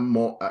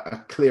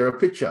a clearer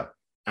picture.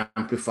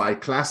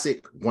 Amplified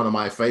Classic, one of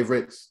my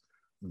favorites,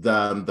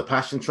 the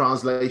Passion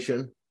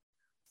Translation,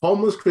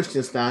 Holman's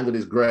Christian Standard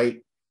is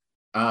great,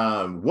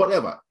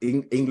 whatever,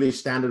 English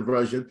Standard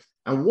Version.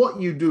 And what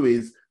you do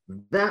is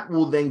that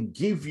will then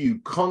give you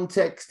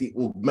context, it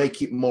will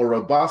make it more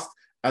robust,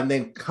 and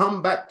then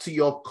come back to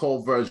your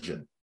core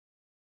version.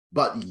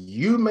 But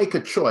you make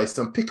a choice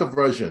and pick a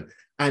version,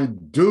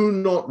 and do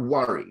not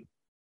worry,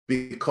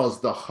 because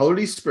the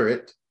Holy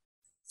Spirit,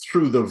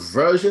 through the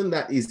version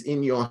that is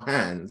in your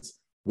hands,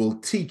 will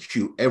teach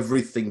you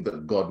everything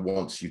that God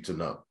wants you to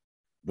know,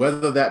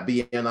 whether that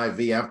be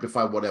NIV,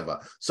 Amplified, whatever.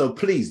 So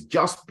please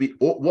just be,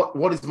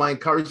 what is my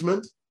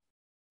encouragement?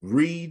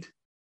 Read,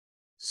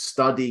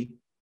 study,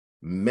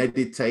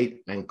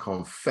 meditate, and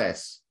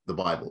confess the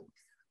Bible.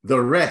 The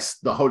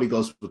rest, the Holy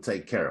Ghost will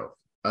take care of.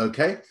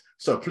 Okay?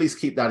 So please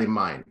keep that in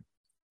mind.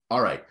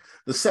 All right.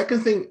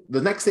 The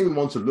next thing we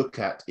want to look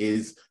at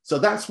is, so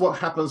that's what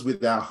happens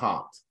with our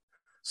heart.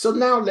 So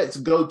now let's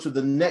go to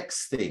the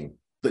next thing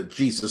that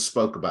Jesus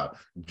spoke about.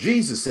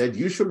 Jesus said,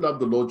 you should love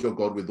the Lord your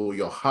God with all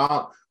your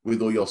heart,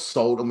 with all your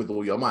soul, and with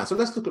all your mind. So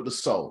let's look at the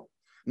soul.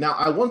 Now,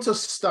 I want to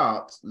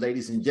start,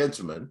 ladies and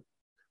gentlemen,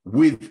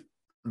 with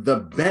the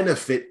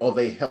benefit of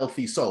a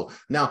healthy soul.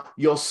 Now,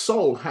 your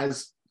soul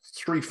has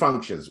three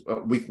functions.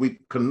 We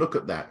can look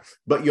at that.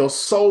 But your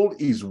soul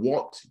is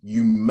what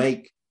you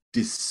make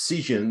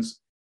decisions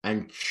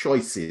and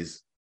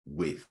choices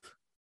with.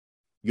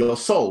 Your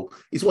soul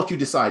is what you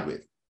decide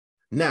with.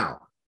 Now,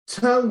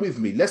 turn with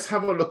me. Let's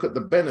have a look at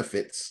the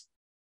benefits.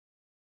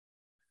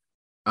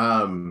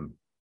 The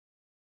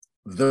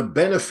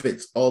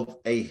benefits of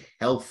a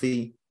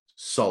healthy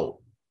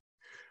soul.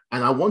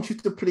 And I want you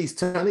to please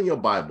turn in your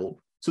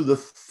Bible to the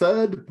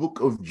 3rd book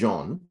of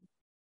John.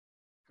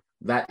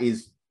 That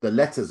is the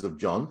letters of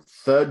John,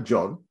 3rd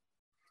John,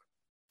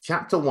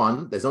 chapter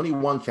 1. There's only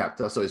one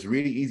chapter, so it's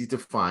really easy to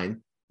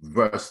find,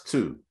 verse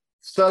 2.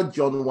 3rd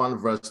John 1,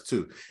 verse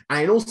 2.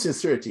 And in all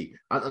sincerity,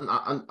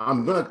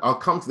 I'll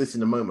come to this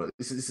in a moment.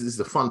 This is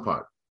the fun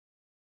part.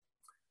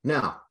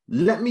 Now,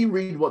 let me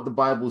read what the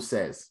Bible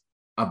says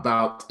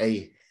about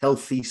a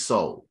healthy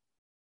soul.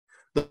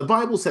 The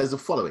Bible says the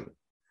following: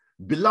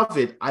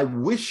 Beloved, I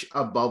wish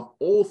above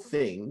all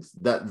things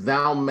that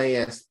thou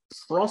mayest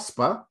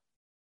prosper,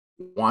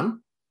 1,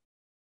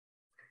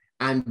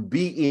 and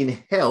be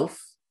in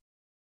health,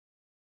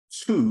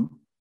 2,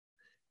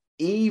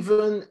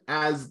 even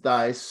as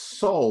thy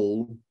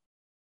soul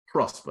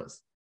prospers.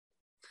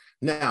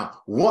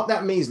 Now, what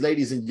that means,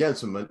 ladies and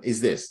gentlemen,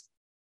 is this.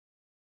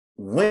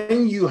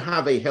 When you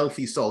have a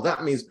healthy soul,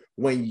 that means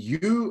when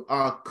you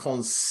are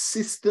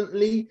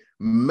consistently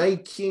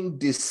making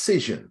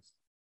decisions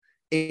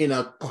in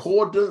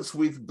accordance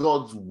with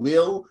God's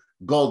will,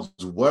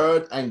 God's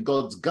word, and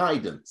God's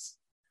guidance,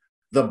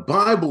 the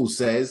Bible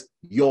says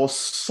your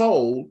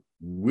soul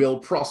will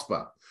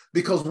prosper.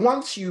 Because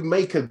once you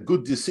make a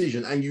good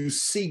decision and you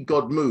see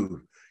God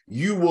move,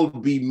 you will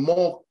be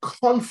more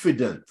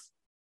confident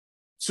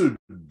to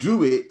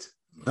do it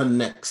the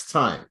next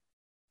time.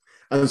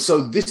 And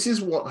so this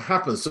is what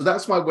happens. So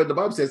that's why when the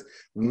Bible says,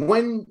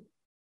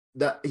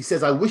 he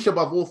says, I wish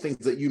above all things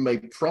that you may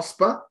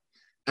prosper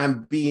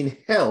and be in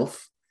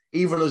health,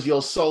 even as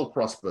your soul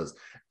prospers.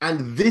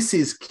 And this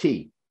is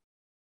key.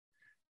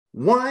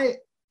 Why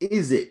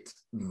is it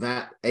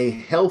that a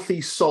healthy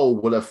soul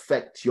will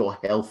affect your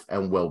health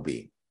and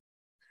well-being?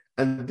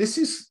 And this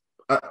is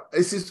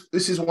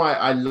why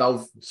I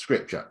love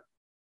scripture.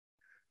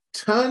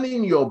 Turn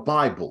in your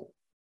Bible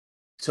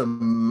to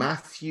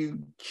Matthew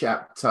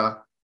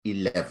chapter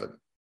 11.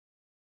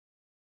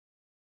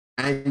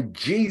 And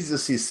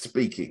Jesus is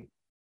speaking.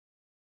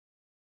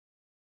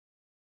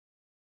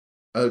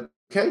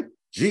 Okay,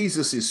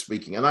 Jesus is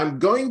speaking. And I'm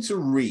going to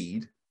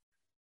read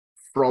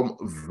from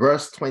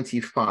verse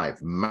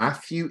 25,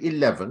 Matthew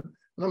 11,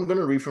 and I'm going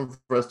to read from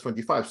verse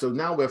 25. So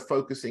now we're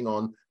focusing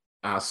on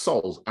our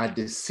souls, our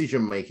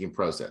decision-making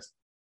process.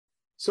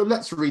 So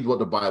let's read what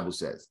the Bible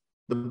says.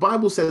 The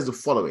Bible says the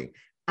following.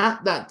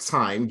 At that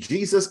time,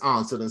 Jesus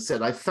answered and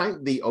said, I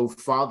thank thee, O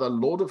Father,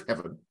 Lord of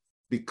heaven,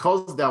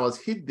 because thou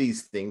hast hid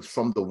these things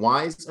from the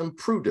wise and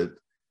prudent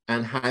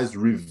and hast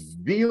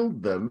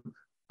revealed them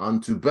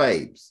unto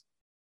babes.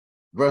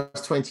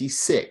 Verse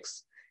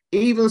 26.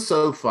 Even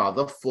so,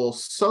 Father, for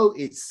so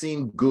it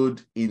seemed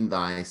good in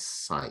thy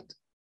sight.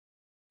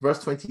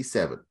 Verse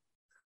 27.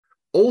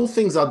 All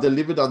things are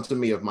delivered unto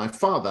me of my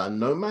Father, and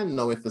no man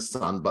knoweth the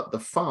Son but the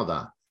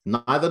Father.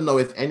 Neither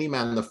knoweth any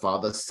man the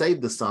Father,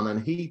 save the Son,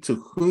 and he to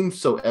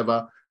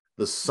whomsoever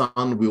the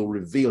Son will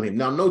reveal him.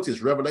 Now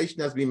notice,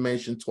 revelation has been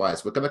mentioned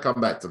twice. We're going to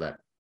come back to that.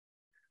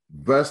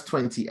 Verse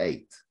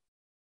 28.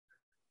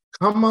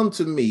 Come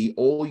unto me,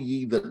 all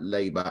ye that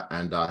labor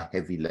and are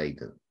heavy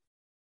laden,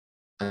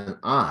 and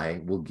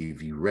I will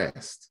give you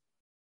rest.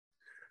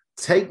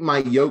 Take my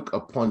yoke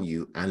upon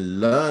you and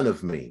learn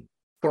of me,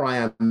 for I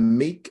am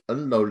meek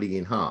and lowly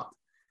in heart,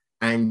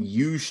 and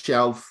you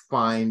shall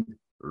find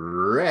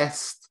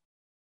rest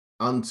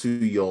unto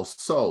your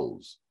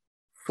souls.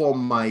 For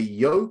my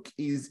yoke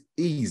is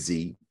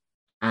easy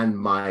and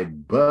my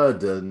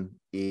burden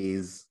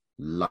is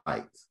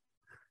light.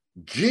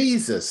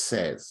 Jesus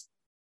says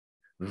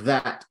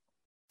that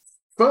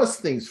first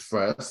things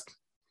first,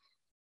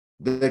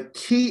 the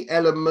key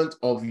element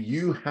of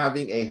you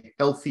having a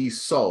healthy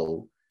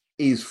soul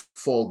is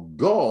for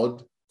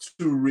God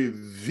to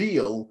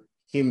reveal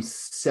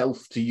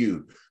himself to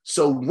you.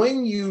 So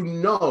when you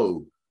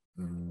know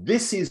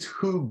this is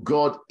who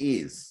God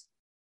is,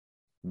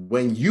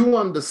 when you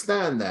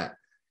understand that,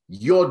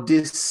 your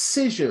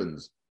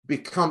decisions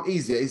become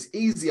easier. It's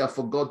easier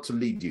for God to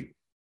lead you.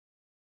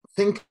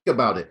 Think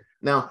about it.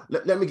 Now,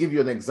 let me give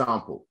you an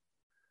example.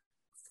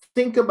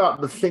 Think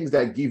about the things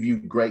that give you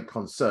great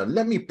concern.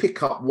 Let me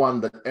pick up one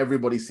that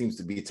everybody seems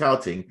to be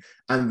touting,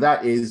 and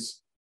that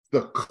is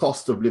the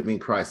cost of living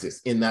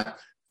crisis. In that,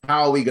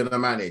 how are we going to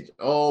manage?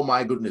 Oh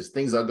my goodness,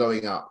 things are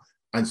going up,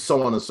 and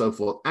so on and so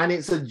forth. And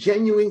it's a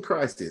genuine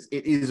crisis.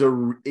 It's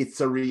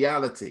a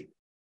reality.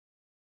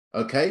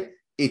 Okay?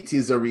 It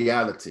is a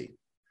reality.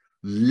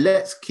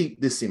 Let's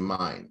keep this in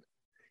mind.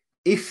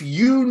 If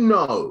you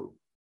know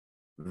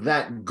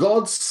that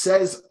God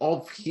says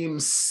of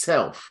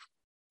himself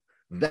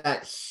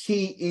that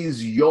he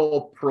is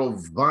your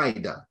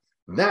provider,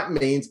 that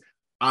means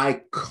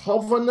I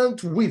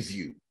covenant with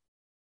you,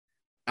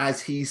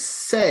 as he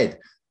said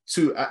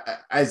to,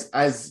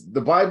 as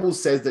the Bible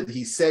says that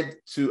he said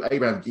to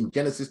Abraham in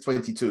Genesis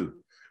 22,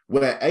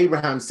 where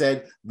Abraham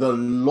said, the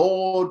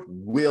Lord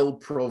will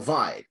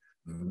provide.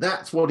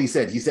 That's what he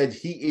said. He said,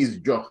 he is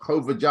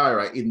Jehovah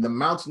Jireh. In the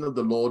mountain of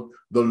the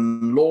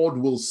Lord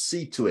will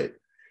see to it.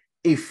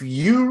 If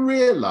you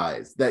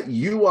realize that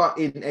you are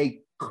in a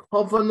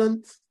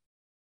covenant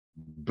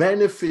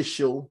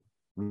beneficial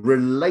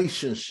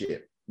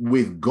relationship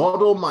with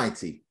God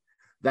Almighty,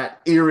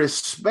 that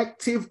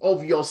irrespective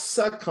of your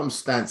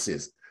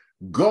circumstances,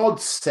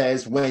 God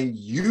says, when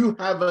you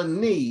have a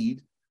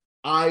need,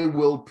 I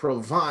will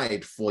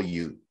provide for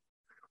you.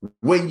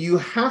 When you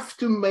have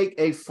to make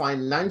a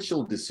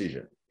financial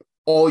decision,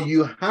 or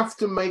you have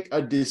to make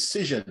a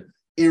decision,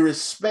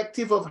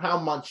 irrespective of how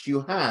much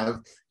you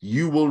have,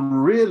 you will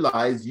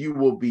realize you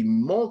will be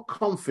more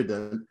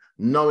confident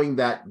knowing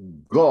that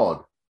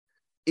God,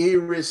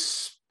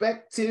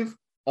 irrespective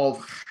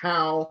of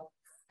how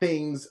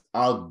things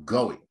are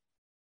going,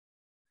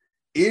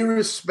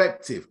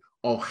 irrespective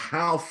of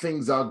how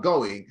things are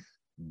going,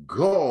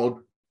 God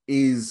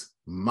is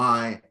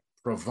my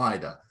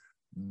provider.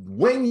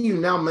 When you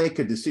now make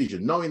a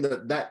decision, knowing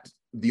that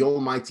the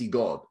Almighty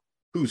God,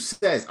 who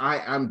says, I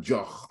am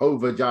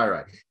Jehovah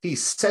Jireh, he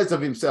says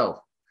of himself,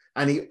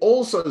 and he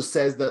also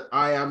says that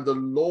I am the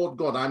Lord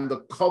God, I'm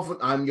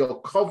your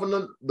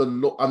covenant,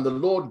 I'm the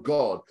Lord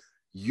God,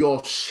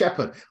 your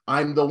shepherd.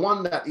 I'm the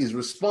one that is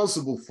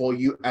responsible for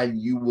you, and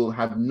you will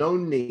have no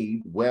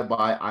need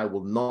whereby I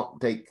will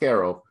not take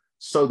care of,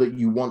 so that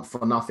you want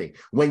for nothing.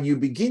 When you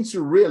begin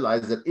to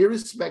realize that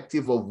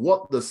irrespective of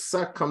what the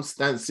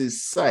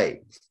circumstances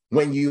say,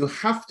 when you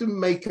have to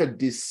make a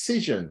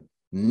decision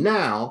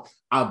now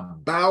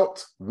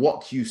about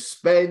what you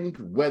spend,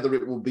 whether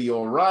it will be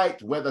all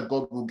right, whether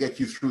God will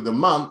get you through the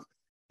month,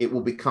 it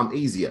will become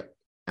easier.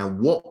 And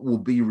what will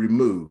be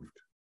removed?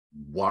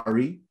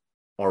 Worry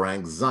or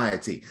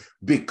anxiety,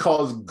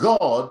 because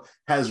God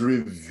has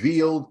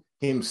revealed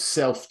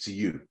himself to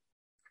you.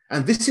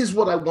 And this is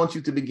what I want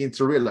you to begin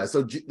to realize.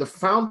 So the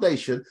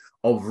foundation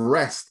of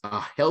rest, a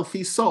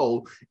healthy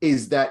soul,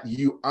 is that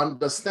you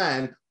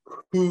understand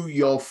who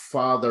your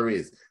Father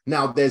is.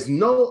 Now, there's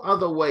no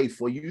other way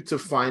for you to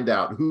find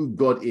out who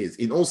God is,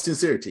 in all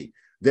sincerity,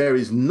 There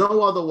is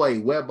no other way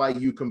whereby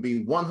you can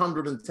be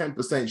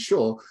 110%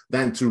 sure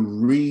than to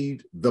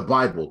read the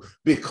Bible,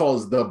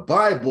 because the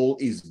Bible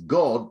is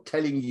God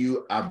telling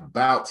you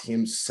about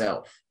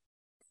himself.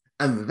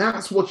 And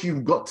that's what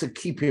you've got to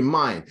keep in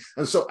mind.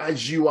 And so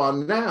as you are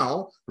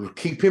now,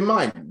 keep in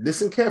mind,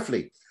 listen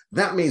carefully.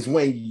 That means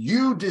when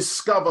you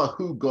discover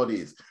who God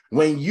is,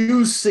 when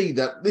you see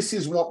that this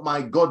is what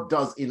my God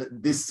does in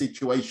this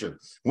situation,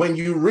 when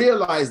you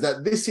realize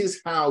that this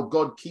is how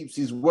God keeps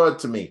his word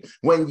to me,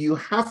 when you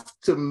have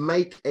to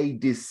make a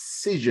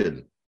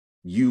decision,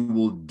 you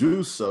will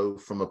do so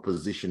from a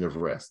position of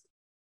rest.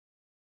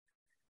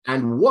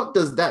 And what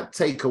does that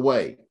take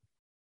away?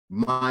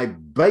 My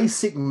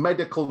basic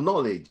medical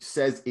knowledge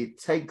says it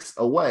takes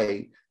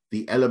away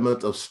the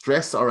element of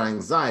stress or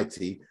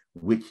anxiety,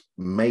 which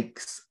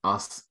makes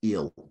us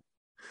ill.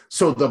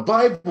 So the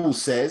Bible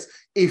says,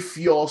 if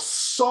your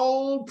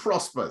soul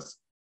prospers,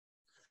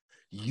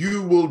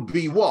 you will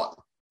be what?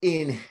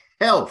 In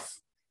health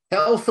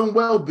and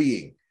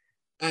well-being,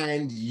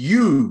 and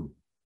you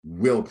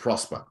will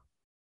prosper.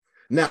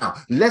 Now,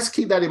 let's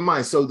keep that in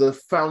mind. So the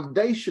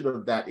foundation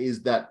of that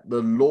is that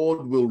the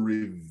Lord will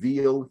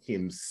reveal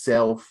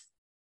himself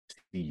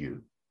to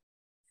you.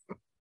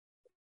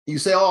 You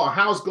say, oh,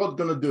 how's God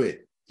going to do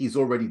it? He's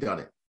already done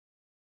it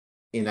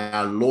in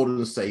our Lord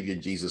and Savior,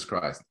 Jesus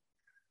Christ.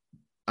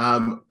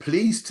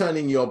 Please turn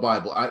in your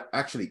Bible.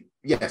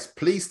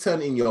 Please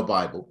turn in your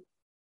Bible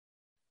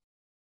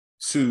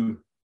to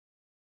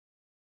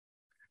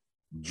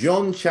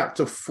John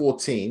chapter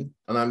 14,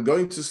 and I'm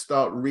going to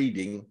start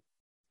reading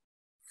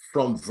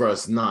from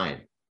verse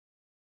 9.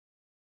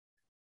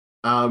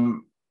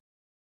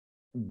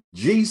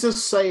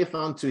 Jesus saith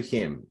unto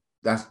him,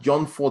 that's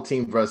John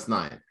 14, verse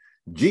 9.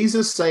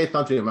 Jesus saith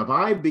unto him, have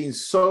I been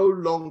so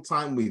long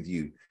time with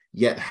you,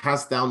 yet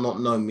hast thou not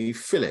known me,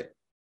 Philip?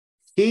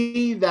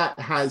 He that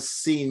has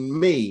seen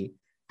me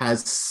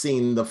has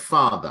seen the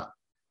Father.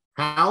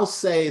 How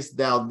sayest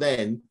thou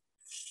then,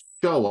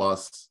 show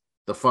us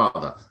the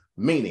Father?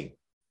 Meaning,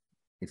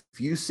 if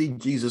you see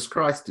Jesus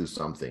Christ do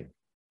something,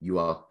 you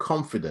are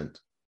confident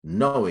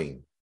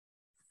knowing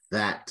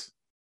that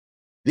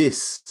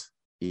this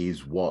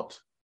is what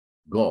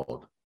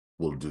God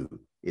will do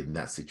in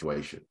that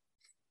situation.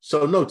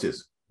 So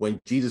notice,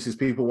 when Jesus'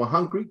 people were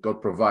hungry,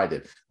 God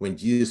provided. When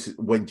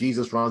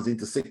Jesus runs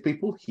into sick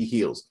people, he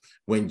heals.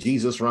 When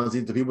Jesus runs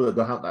into people that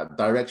don't have that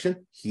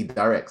direction, he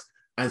directs.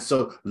 And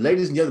so,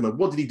 ladies and gentlemen,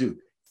 what did he do?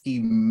 He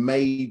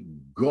made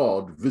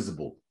God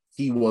visible.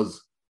 He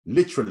was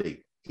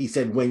literally, he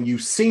said, when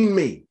you've seen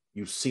me,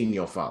 you've seen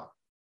your Father.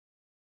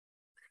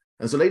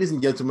 And so, ladies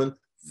and gentlemen,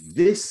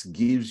 this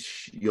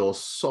gives your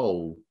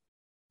soul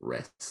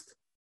rest.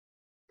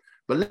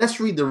 But let's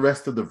read the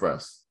rest of the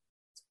verse.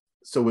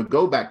 So we'll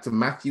go back to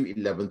Matthew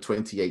 11,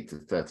 28 to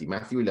 30.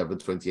 Matthew 11,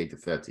 28 to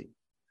 30.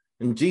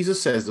 And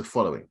Jesus says the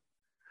following: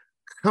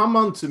 come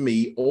unto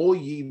me, all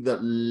ye that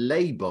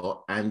labor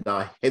and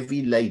are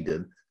heavy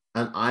laden,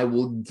 and I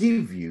will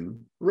give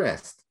you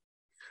rest.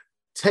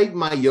 Take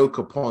my yoke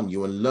upon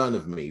you and learn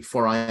of me,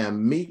 for I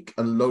am meek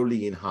and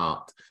lowly in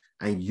heart,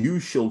 and you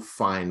shall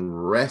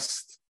find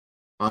rest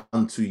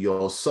unto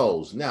your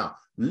souls. Now,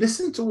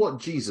 listen to what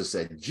Jesus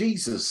said.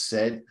 Jesus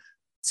said,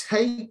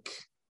 take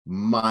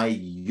my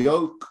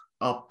yoke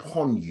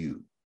upon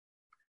you.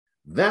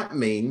 That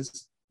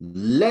means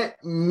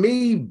let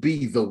me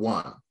be the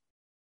one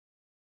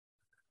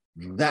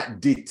that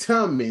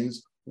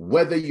determines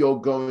whether you're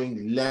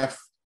going left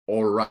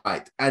or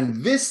right.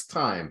 And this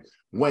time,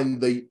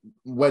 when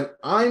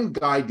I'm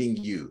guiding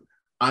you,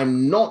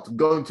 I'm not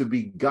going to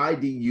be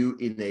guiding you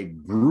in a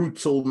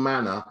brutal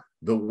manner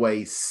the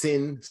way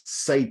sin,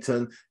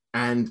 Satan,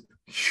 and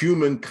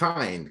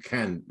humankind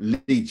can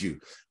lead you.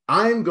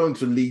 I'm going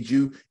to lead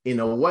you in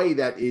a way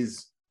that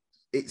it's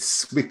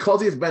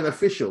because it's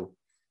beneficial.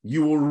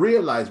 You will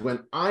realize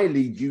when I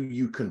lead you,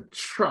 you can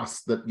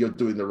trust that you're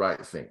doing the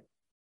right thing.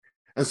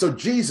 And so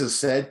Jesus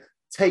said,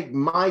 take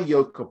my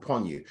yoke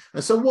upon you.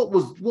 And so what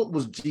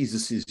was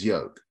Jesus's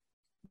yoke?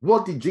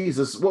 What did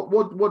Jesus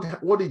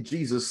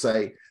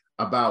say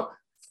about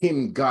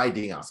him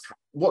guiding us?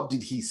 What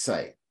did he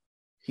say?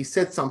 He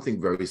said something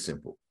very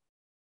simple.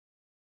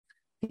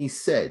 He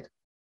said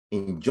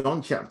in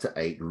John chapter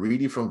 8,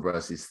 reading from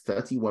verses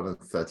 31 and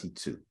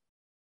 32,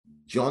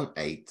 John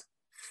 8,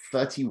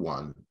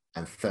 31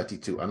 and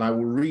 32, and I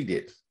will read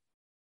it.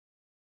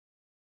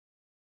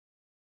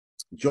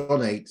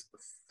 John 8,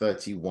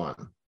 31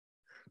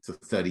 to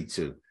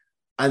 32.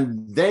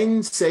 And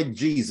then said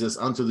Jesus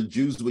unto the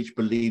Jews which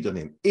believed on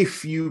him,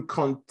 if you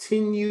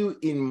continue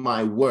in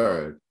my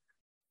word,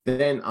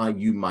 then are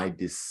you my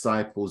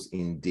disciples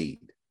indeed.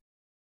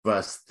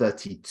 Verse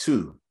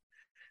 32,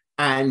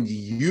 and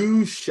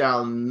you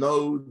shall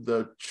know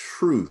the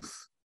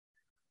truth,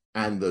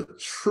 and the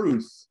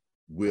truth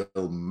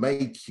will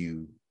make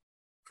you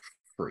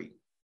free.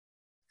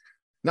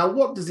 Now,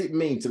 what does it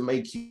mean to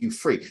make you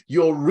free?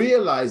 You'll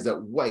realize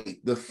that,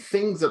 wait, the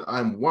things that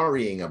I'm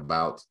worrying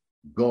about,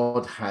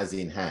 God has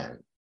in hand.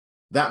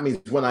 That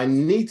means when I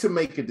need to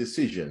make a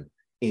decision,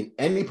 in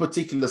any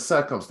particular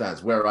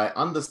circumstance where I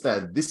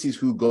understand this is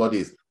who God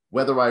is,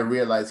 whether I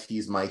realize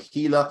he's my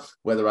healer,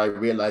 whether I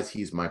realize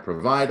he's my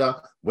provider,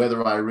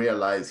 whether I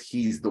realize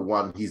he's the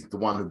one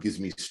who gives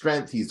me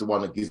strength, he's the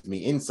one who gives me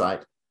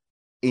insight.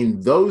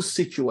 In those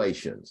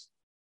situations,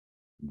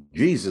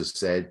 Jesus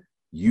said,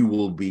 you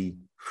will be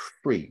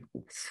free.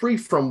 Free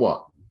from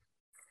what?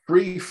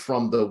 Free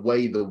from the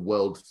way the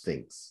world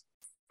thinks,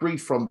 free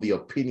from the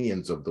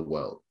opinions of the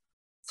world,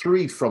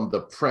 free from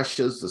the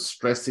pressures, the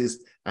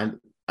stresses, and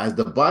as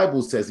the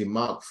Bible says in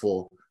Mark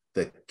 4,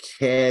 the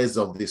cares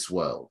of this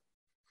world,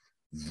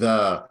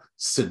 the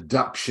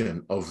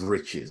seduction of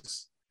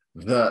riches,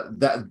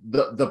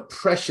 the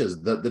pressures,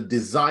 the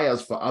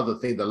desires for other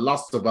things, the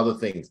lust of other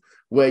things,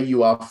 where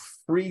you are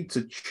free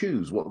to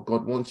choose what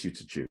God wants you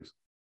to choose.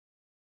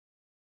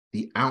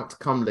 The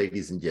outcome,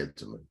 ladies and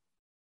gentlemen,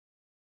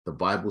 the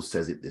Bible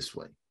says it this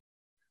way: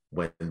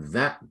 when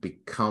that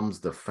becomes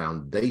the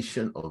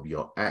foundation of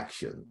your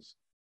actions,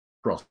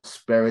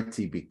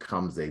 prosperity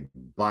becomes a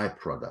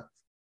byproduct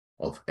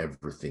of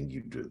everything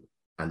you do.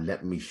 And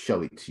let me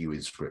show it to you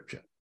in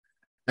scripture.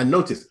 And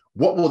notice,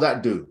 what will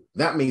that do?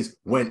 That means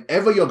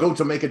whenever you're going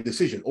to make a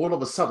decision, all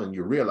of a sudden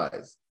you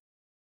realize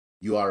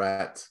you are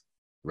at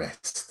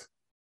rest.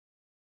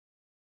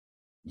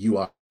 You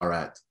are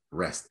at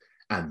rest.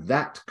 And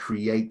that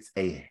creates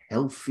a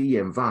healthy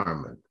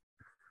environment.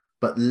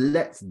 But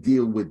let's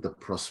deal with the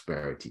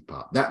prosperity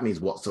part. That means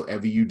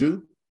whatsoever you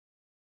do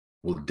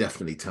will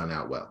definitely turn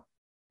out well.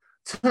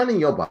 Turn in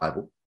your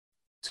Bible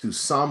to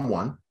Psalm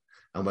 1,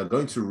 and we're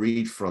going to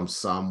read from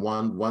Psalm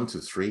 1 to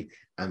 3,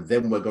 and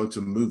then we're going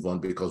to move on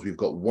because we've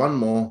got one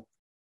more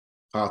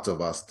part of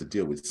us to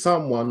deal with.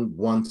 Psalm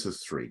 1 to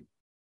 3.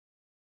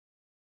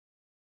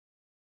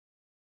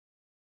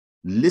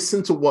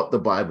 Listen to what the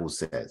Bible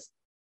says.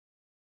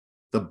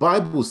 The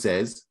Bible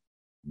says,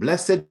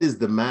 blessed is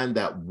the man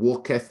that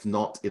walketh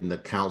not in the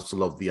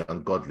counsel of the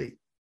ungodly.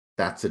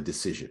 That's a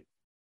decision.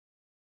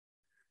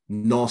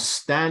 Nor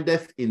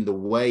standeth in the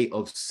way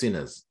of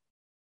sinners.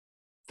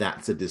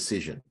 That's a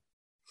decision.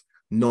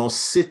 Nor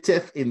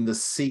sitteth in the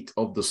seat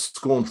of the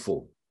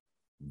scornful.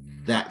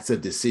 That's a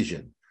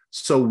decision.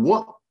 So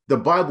what the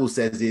Bible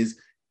says is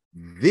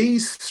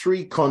these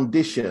three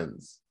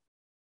conditions,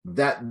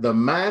 that the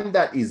man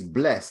that is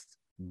blessed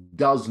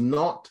does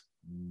not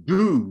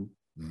do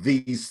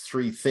these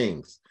three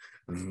things.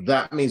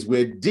 That means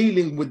we're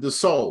dealing with the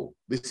soul.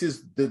 This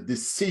is the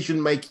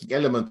decision-making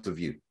element of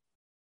you.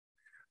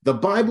 The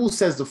Bible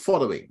says the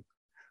following: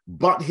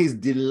 but his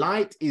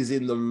delight is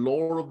in the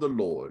law of the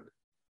Lord,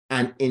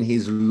 and in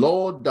his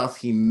law doth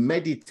he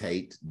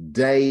meditate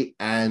day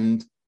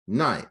and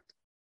night.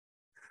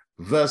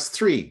 Verse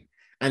 3,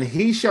 and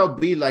he shall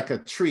be like a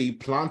tree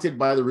planted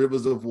by the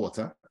rivers of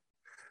water,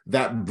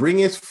 that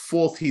bringeth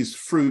forth his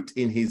fruit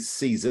in his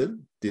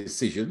season,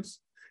 decisions.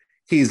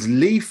 His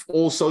leaf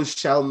also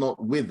shall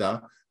not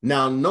wither.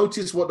 Now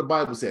notice what the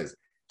Bible says.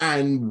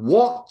 And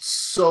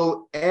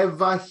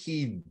whatsoever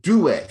he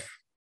doeth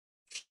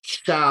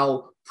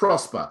shall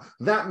prosper.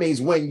 That means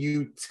when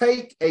you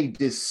take a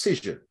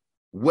decision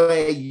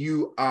where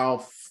you are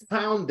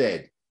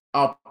founded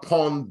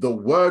upon the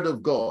word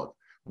of God,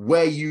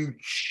 where you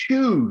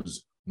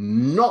choose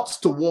not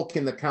to walk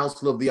in the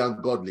counsel of the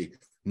ungodly,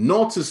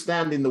 nor to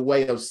stand in the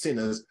way of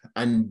sinners,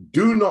 and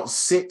do not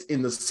sit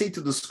in the seat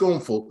of the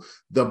scornful,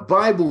 the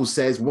Bible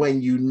says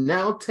when you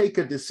now take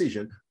a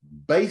decision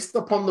based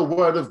upon the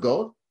word of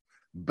God,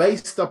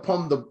 based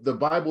upon the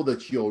Bible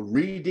that you're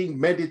reading,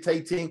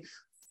 meditating,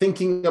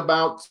 thinking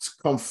about,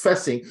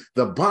 confessing,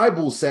 the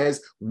Bible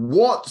says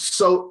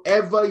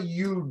whatsoever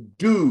you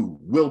do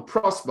will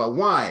prosper.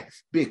 Why?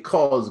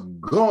 Because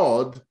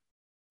God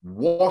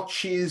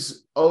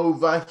watches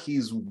over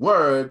his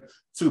word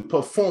to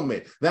perform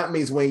it. That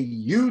means when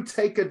you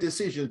take a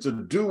decision to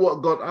do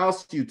what God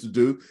asked you to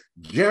do,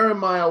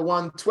 Jeremiah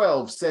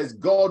 1:12 says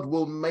God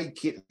will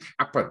make it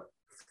happen.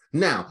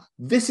 Now,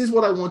 this is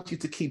what I want you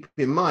to keep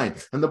in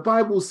mind. And the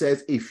Bible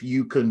says if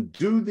you can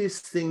do this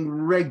thing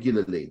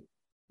regularly,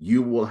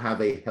 you will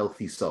have a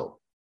healthy soul.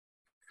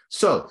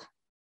 So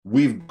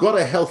we've got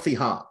a healthy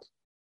heart.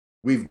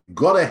 We've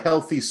got a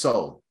healthy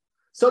soul.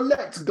 So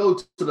let's go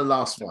to the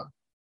last one.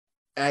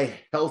 A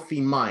healthy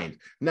mind.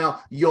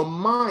 Now, your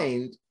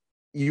mind,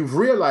 you've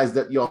realized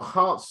that your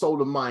heart, soul,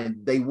 and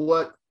mind, they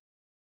work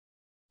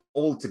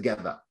all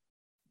together.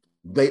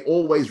 They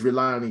always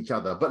rely on each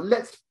other. But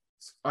let's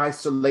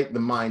isolate the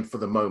mind for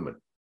the moment.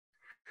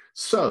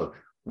 So,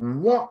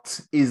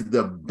 what is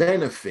the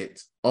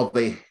benefit of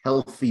a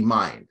healthy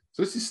mind?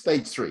 So this is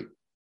stage 3.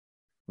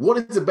 What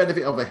is the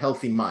benefit of a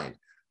healthy mind?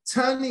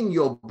 Turn in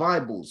your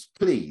Bibles,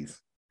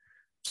 please,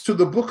 to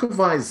the book of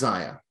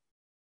Isaiah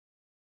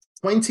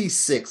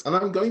 26, and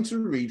I'm going to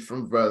read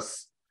from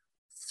verse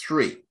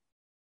 3.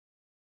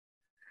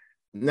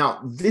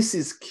 Now, this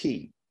is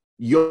key.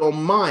 Your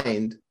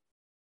mind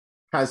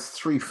has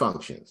 3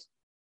 functions: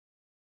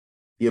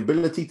 the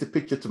ability to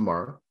picture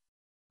tomorrow,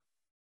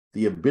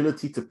 the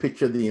ability to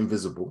picture the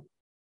invisible,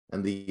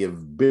 and the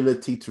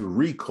ability to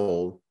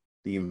recall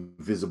the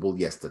invisible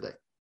yesterday.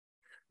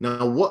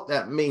 Now, what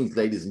that means,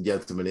 ladies and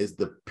gentlemen, is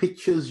the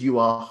pictures you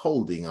are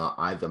holding are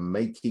either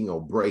making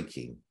or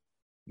breaking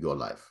your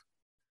life.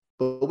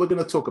 But we're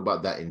going to talk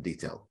about that in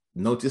detail.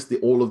 Notice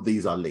that all of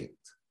these are linked.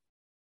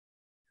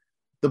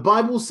 The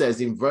Bible says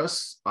in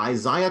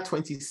Isaiah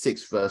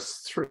 26,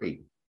 verse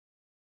 3,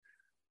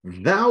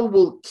 "Thou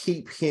wilt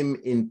keep him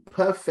in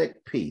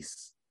perfect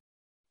peace,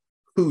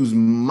 whose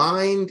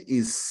mind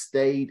is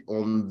stayed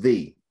on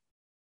thee,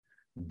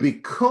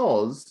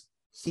 because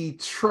he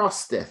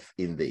trusteth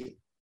in thee."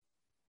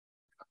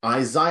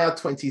 Isaiah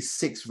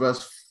 26,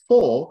 verse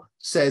 4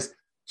 says,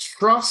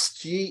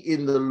 "Trust ye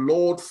in the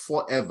Lord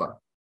forever,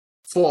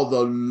 for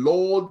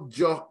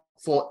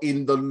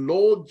in the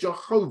Lord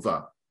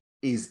Jehovah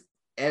is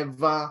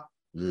everlasting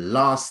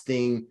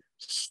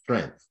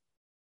strength."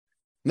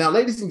 Now,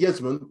 ladies and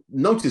gentlemen,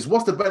 notice,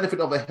 what's the benefit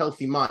of a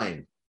healthy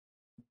mind?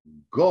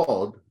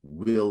 God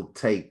will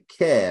take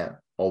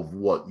care of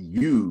what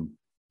you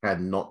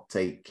cannot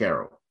take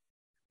care of.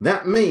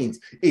 That means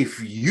if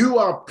you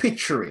are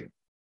picturing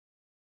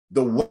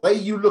the way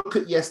you look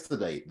at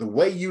yesterday, the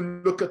way you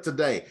look at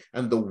today,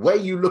 and the way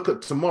you look at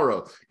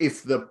tomorrow,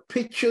 if the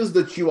pictures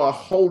that you are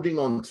holding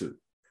on to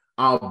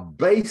are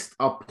based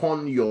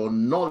upon your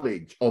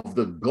knowledge of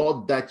the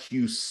God that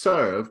you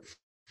serve,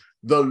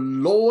 the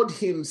Lord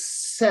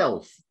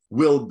himself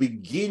will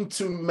begin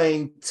to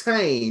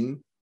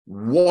maintain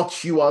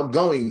what you are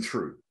going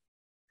through.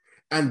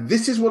 And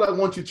this is what I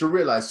want you to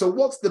realize. So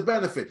what's the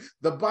benefit?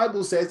 The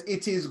Bible says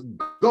it is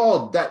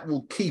God that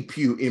will keep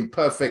you in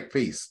perfect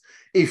peace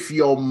if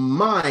your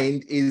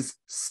mind is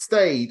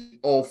stayed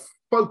or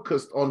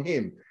focused on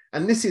him.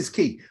 And this is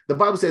key. The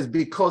Bible says,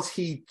 because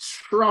he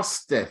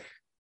trusteth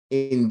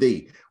in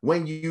thee.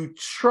 When you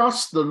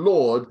trust the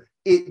Lord,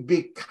 it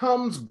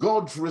becomes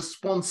God's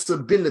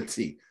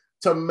responsibility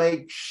to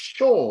make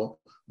sure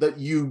that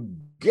you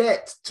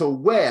get to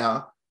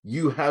where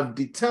you have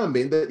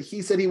determined that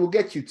he said he will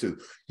get you to.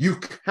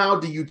 How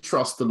do you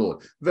trust the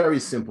Lord? Very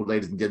simple,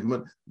 ladies and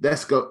gentlemen.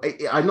 Let's go.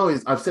 I know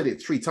I've said it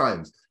 3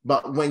 times,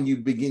 but when you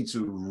begin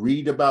to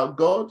read about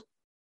God,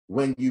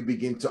 when you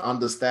begin to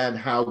understand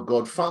how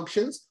God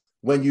functions,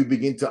 when you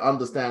begin to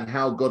understand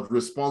how God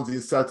responds in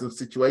certain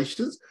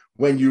situations,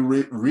 when you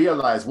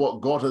realize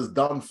what God has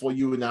done for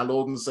you in our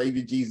Lord and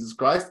Savior Jesus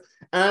Christ,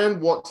 and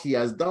what he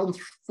has done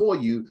for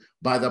you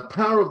by the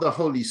power of the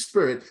Holy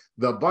Spirit,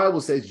 the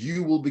Bible says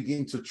you will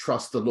begin to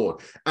trust the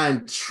Lord.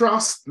 And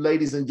trust,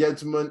 ladies and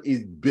gentlemen,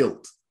 is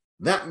built.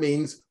 That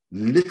means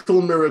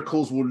little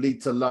miracles will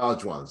lead to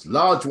large ones.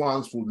 Large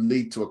ones will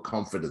lead to a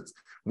confidence.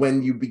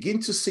 When you begin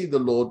to see the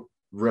Lord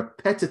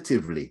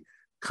repetitively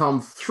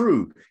come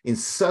through in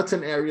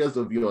certain areas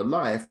of your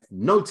life,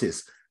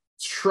 notice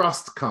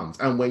trust comes.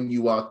 And when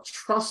you are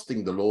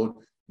trusting the Lord,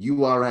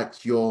 you are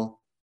at your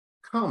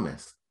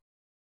calmest.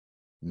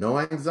 No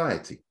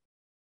anxiety.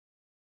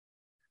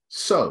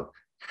 So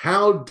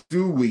how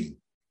do we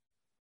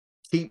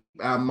keep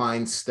our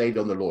minds stayed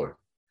on the Lord?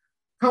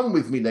 Come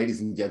with me,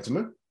 ladies and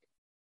gentlemen,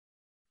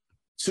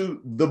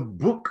 to the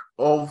book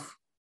of,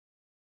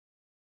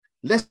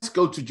 let's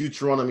go to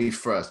Deuteronomy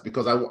first,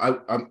 because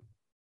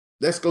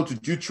let's go to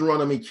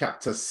Deuteronomy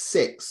chapter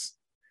 6,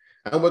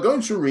 and we're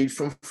going to read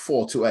from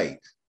 4 to 8.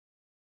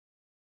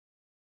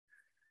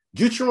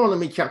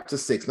 Deuteronomy chapter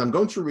 6, and I'm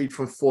going to read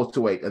from 4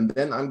 to 8, and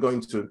then I'll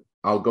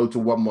go to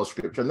one more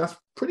scripture, and that's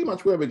pretty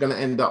much where we're going to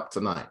end up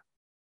tonight.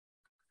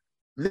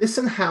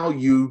 Listen how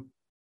you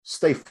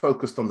stay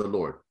focused on the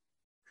Lord.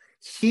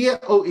 Hear,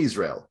 O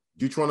Israel,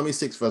 Deuteronomy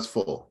 6, verse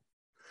 4.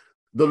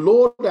 The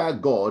Lord our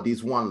God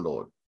is one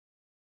Lord.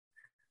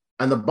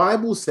 And the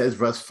Bible says,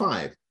 verse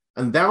 5,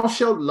 and thou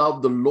shalt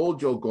love the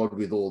Lord your God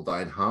with all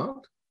thine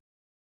heart,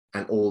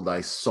 and all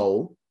thy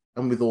soul,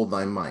 and with all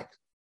thy might.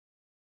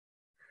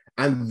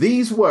 And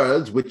these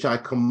words which I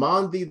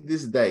command thee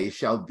this day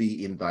shall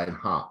be in thine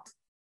heart.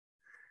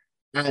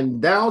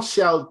 And thou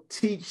shalt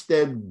teach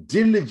them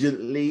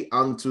diligently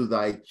unto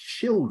thy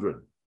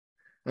children,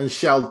 and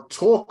shalt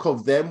talk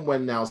of them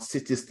when thou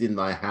sittest in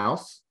thy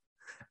house,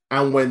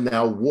 and when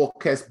thou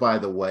walkest by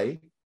the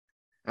way,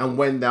 and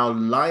when thou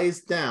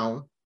liest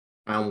down,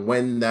 and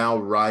when thou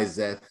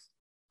risest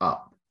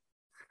up.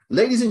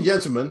 Ladies and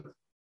gentlemen,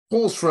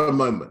 pause for a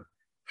moment.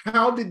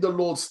 How did the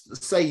Lord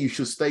say you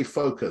should stay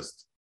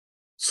focused?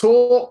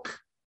 Talk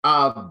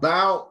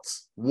about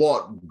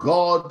what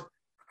God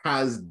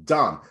has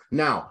done.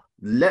 Now,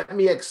 let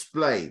me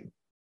explain.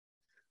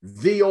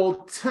 The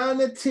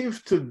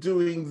alternative to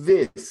doing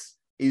this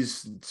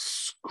is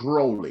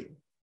scrolling.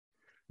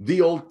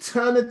 The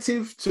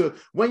alternative to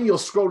when you're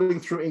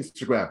scrolling through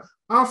Instagram,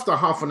 after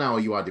half an hour,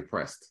 you are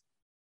depressed.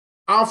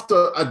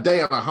 After a day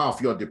and a half,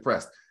 you're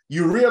depressed.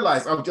 You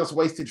realize I've just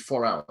wasted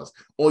 4 hours,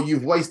 or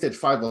you've wasted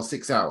 5 or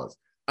 6 hours.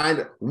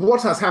 And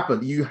what has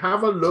happened? You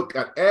have a look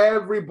at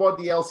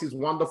everybody else's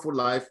wonderful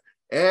life,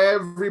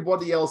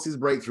 everybody else's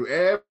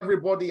breakthrough,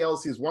 everybody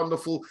else's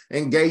wonderful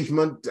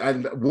engagement,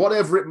 and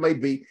whatever it may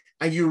be.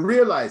 And you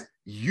realize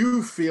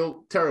you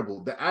feel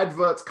terrible. The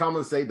adverts come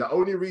and say, the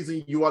only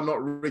reason you are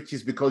not rich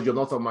is because you're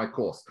not on my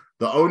course.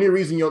 The only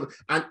reason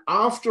and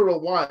after a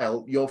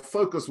while, your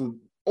focus will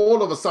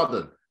all of a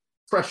sudden,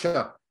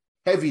 pressure,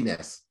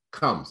 heaviness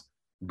comes.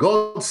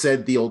 God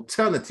said the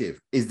alternative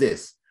is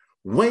this.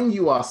 When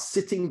you are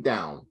sitting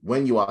down,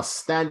 when you are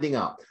standing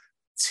up,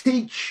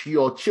 teach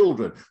your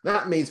children.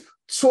 That means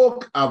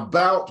talk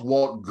about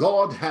what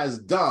God has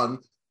done.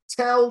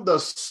 Tell the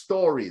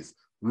stories.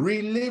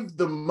 Relive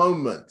the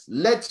moment.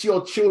 Let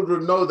your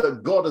children know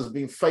that God has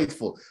been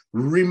faithful.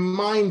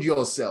 Remind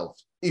yourself,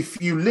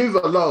 if you live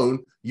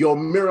alone, your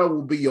mirror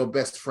will be your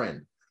best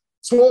friend.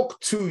 Talk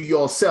to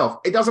yourself.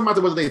 It doesn't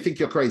matter whether they think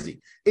you're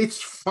crazy.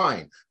 It's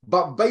fine.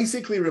 But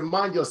basically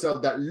remind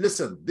yourself that,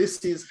 listen,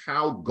 this is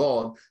how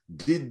God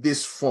did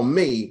this for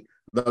me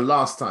the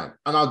last time.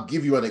 And I'll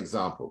give you an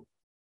example.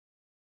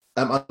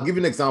 I'll give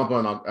you an example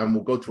and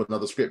we'll go to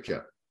another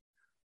scripture.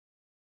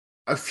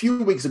 A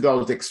few weeks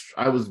ago,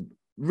 I was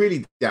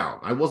really down.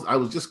 I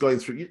was just going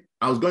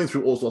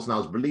through all sorts, and I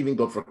was believing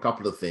God for a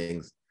couple of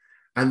things.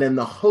 And then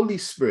the Holy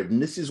Spirit,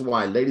 and this is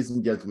why, ladies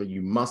and gentlemen,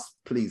 you must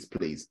please,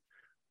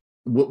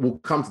 we'll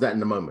come to that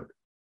in a moment.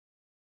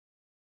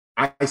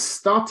 I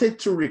started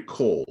to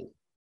recall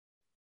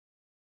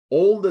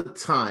all the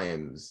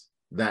times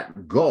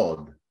that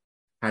God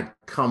had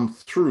come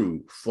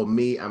through for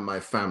me and my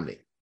family.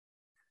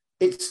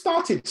 It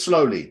started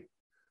slowly,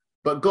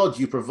 but God,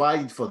 you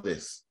provided for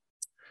this.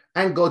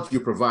 And God, you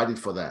provided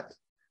for that.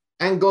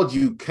 And God,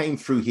 you came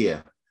through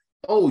here.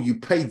 Oh, you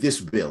paid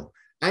this bill.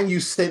 And you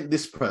sent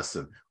this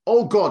person.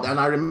 Oh, God, and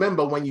I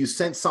remember when you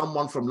sent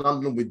someone from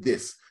London with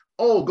this.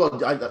 Oh,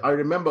 God, I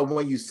remember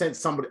when you sent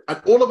somebody.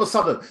 And all of a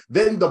sudden,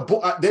 then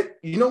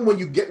when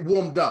you get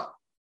warmed up.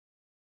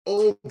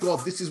 Oh,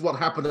 God, this is what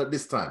happened at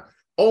this time.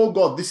 Oh,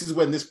 God, this is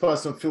when this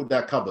person filled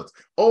their cupboards.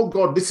 Oh,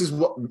 God, this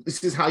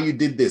is how you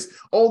did this.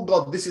 Oh,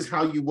 God, this is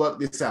how you worked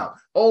this out.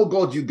 Oh,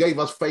 God, you gave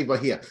us favor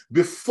here.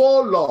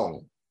 Before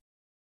long,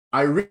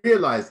 I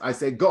realized, I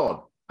said,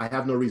 God, I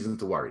have no reason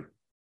to worry.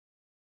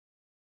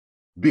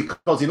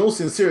 Because in all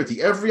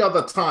sincerity, every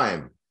other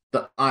time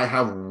that I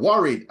have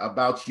worried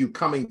about you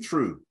coming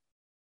through,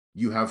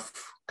 you have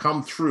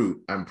come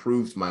through and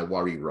proved my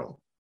worry wrong.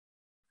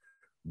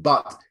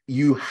 But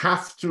you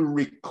have to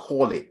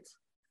recall it.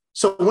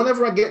 So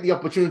whenever I get the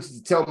opportunity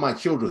to tell my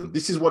children,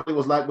 this is what it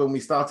was like when we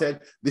started,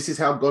 this is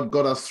how God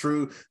got us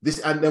through this,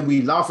 and then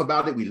we laugh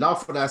about it, we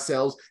laugh at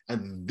ourselves,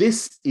 and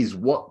this is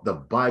what the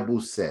Bible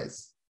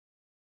says.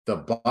 The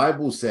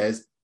Bible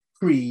says,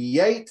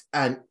 create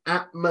an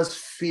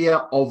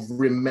atmosphere of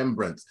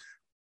remembrance.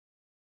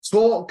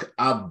 Talk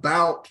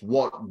about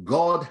what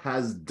God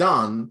has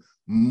done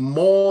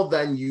more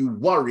than you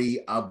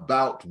worry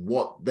about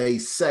what they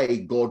say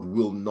God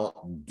will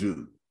not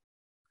do.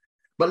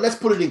 But let's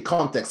put it in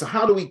context. So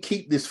how do we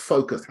keep this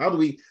focused? How do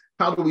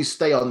we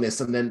stay on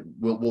this? And then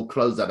we'll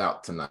close that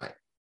out tonight.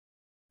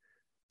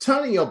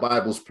 Turn in your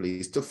Bibles,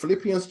 please, to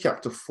Philippians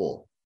chapter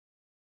 4.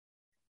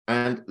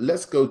 And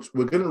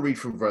we're going to read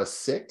from verse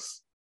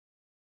 6.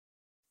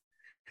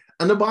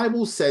 And the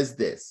Bible says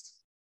this,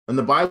 and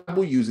the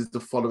Bible uses the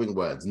following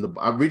words. And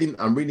I'm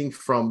reading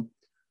from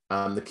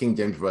the King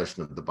James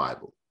Version of the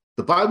Bible.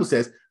 The Bible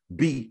says,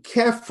 be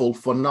careful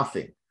for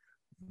nothing.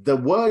 The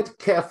word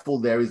careful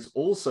there is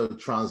also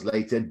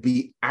translated,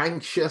 be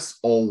anxious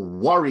or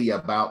worry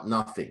about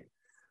nothing.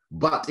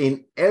 But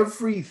in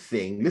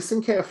everything,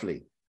 listen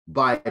carefully,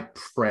 by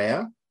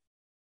prayer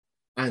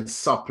and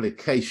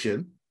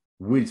supplication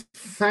with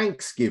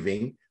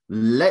thanksgiving,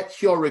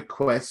 let your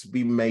requests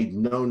be made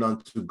known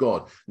unto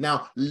God.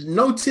 Now,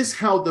 notice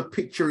how the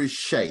picture is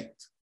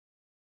shaped.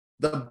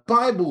 The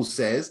Bible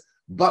says,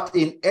 but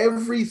in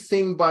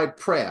everything by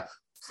prayer.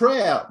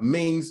 Prayer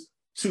means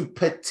to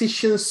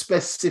petition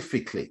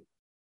specifically.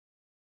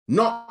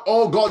 Not,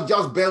 oh God,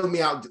 just bail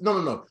me out.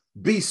 No.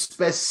 Be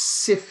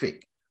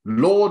specific.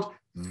 Lord,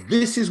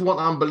 this is what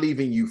I'm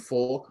believing you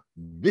for.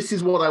 This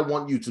is what I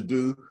want you to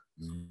do.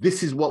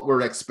 This is what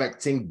we're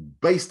expecting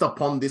based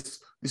upon this.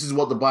 This is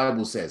what the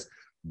Bible says.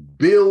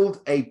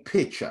 Build a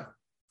picture.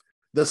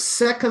 The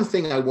second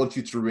thing I want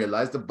you to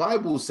realize, the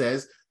Bible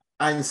says,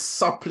 and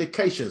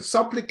supplication.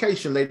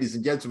 Supplication, ladies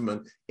and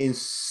gentlemen, in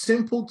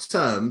simple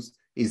terms,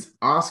 is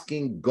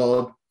asking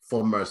God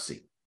for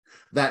mercy.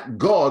 That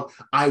God,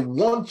 I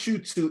want you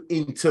to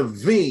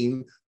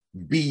intervene,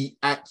 be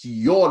at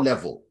your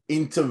level.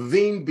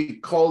 Intervene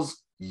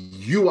because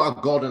you are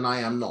God and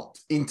I am not.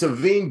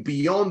 Intervene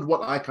beyond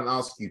what I can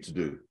ask you to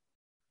do.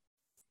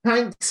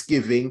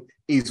 Thanksgiving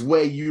is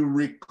where you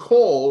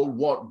recall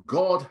what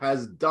God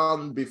has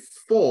done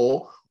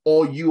before,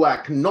 or you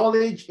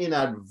acknowledge in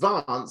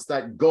advance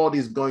that God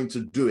is going to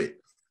do it.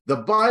 The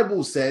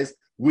Bible says,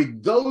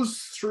 with those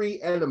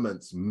three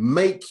elements,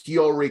 make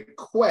your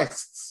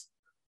requests.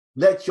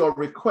 Let your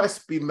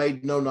requests be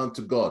made known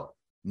unto God.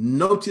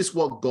 Notice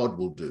what God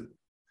will do.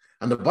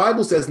 And the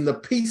Bible says, and the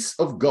peace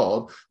of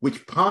God,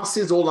 which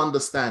passes all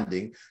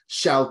understanding,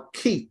 shall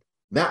keep.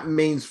 That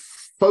means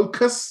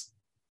focus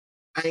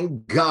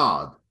and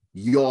guard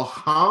your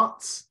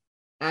hearts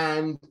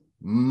and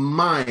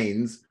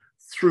minds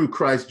through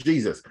Christ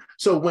Jesus.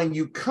 So when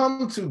you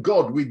come to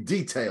God with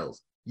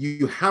details,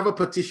 you have a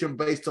petition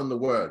based on the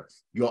word,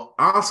 you're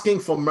asking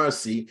for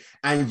mercy,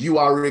 and you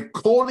are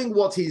recalling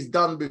what he's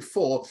done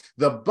before,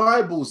 the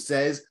Bible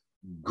says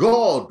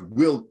God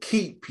will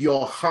keep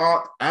your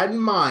heart and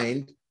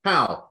mind.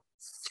 How?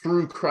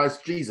 Through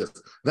Christ Jesus.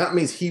 That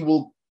means he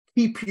will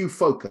keep you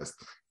focused.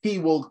 He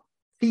will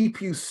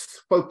keep you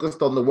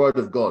focused on the word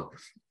of God.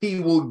 He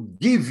will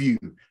give you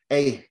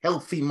a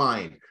healthy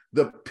mind.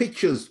 The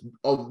pictures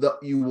of that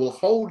you will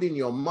hold in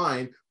your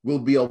mind will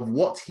be of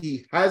what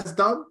he has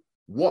done,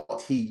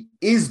 what he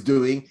is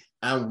doing,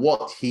 and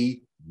what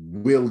he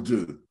will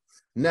do.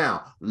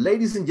 Now,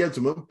 ladies and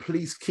gentlemen,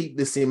 please keep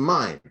this in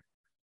mind.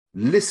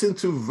 Listen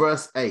to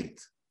verse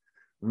 8.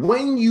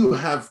 When you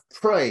have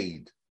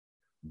prayed,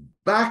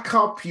 back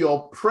up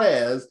your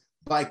prayers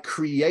by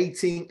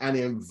creating an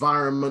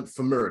environment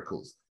for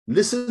miracles.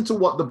 Listen to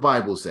what the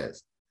Bible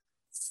says.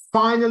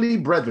 Finally,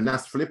 brethren,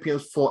 that's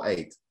Philippians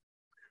 4:8.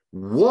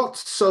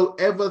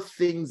 Whatsoever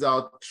things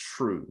are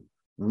true,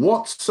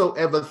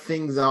 whatsoever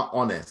things are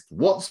honest,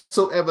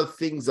 whatsoever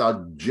things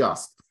are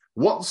just,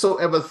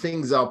 whatsoever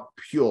things are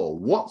pure,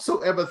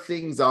 whatsoever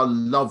things are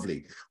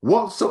lovely,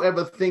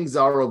 whatsoever things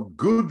are of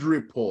good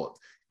report,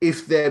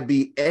 if there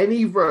be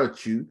any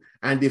virtue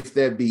and if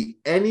there be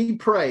any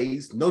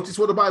praise, notice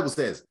what the Bible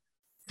says,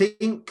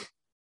 think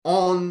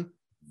on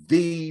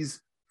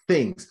these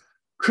things.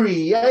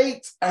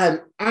 Create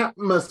an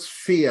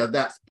atmosphere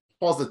that's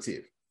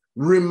positive.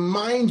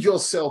 Remind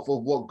yourself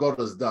of what God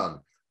has done.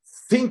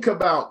 Think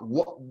about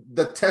what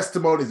the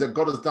testimonies that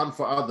God has done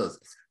for others.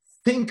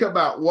 Think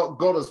about what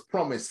God has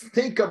promised.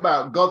 Think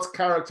about God's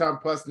character and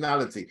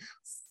personality.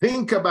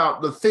 Think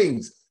about the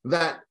things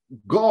that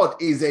God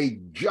is a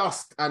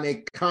just and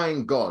a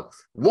kind God.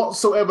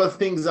 Whatsoever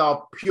things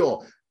are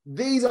pure.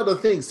 These are the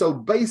things. So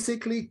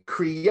basically,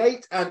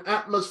 create an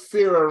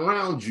atmosphere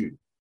around you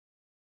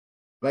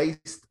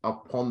based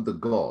upon the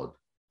God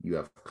you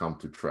have come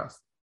to trust.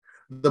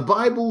 The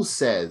Bible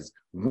says,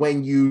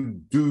 when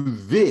you do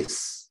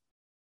this,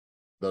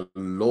 the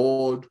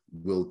Lord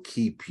will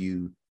keep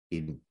you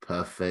in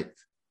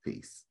perfect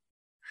peace.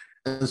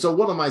 And so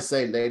what am I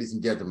saying, ladies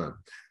and gentlemen?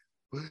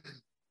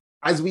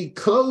 As we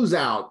close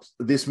out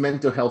this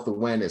Mental Health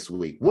Awareness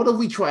Week, what have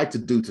we tried to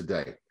do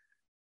today?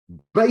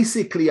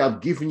 Basically,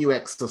 I've given you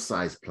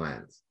exercise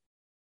plans.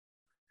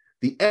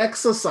 The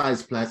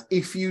exercise plans,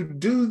 if you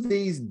do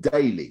these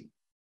daily,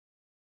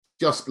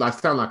 just like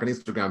sound like an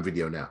Instagram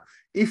video now,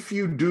 if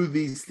you do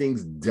these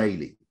things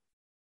daily,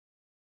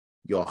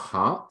 your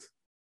heart,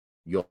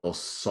 your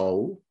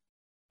soul,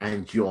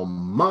 and your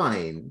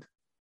mind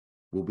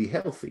will be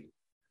healthy.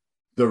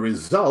 The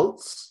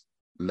results,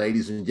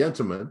 ladies and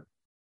gentlemen,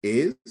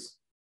 is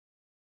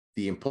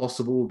the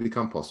impossible will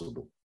become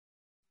possible.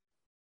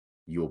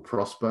 You'll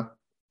prosper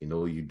in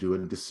all you do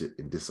and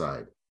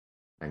decide,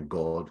 and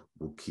God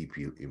will keep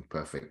you in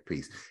perfect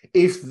peace.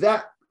 If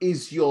that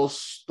is your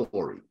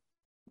story,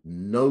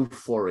 know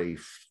for a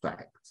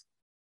fact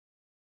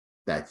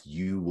that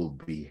you will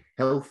be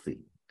healthy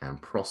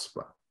and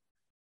prosper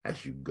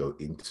as you go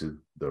into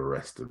the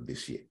rest of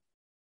this year.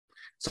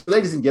 So,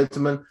 ladies and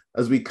gentlemen,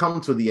 as we come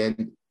to the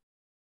end,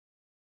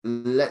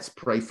 let's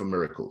pray for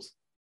miracles.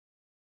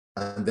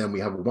 And then we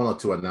have one or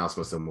two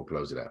announcements and we'll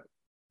close it out.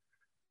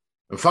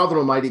 And Father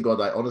Almighty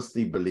God, I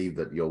honestly believe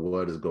that your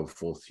word has gone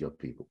forth to your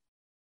people.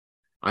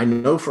 I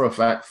know for a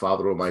fact,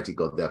 Father Almighty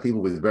God, there are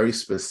people with very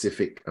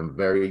specific and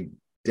very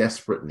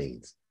desperate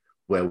needs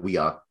where we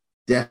are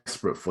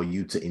desperate for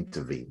you to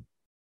intervene.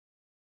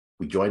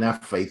 We join our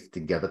faith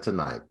together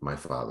tonight, my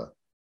Father,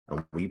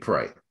 and we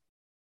pray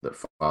that,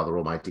 Father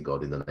Almighty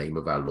God, in the name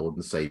of our Lord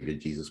and Savior,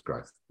 Jesus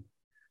Christ,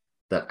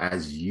 that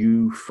as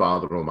you,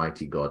 Father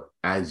Almighty God,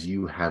 as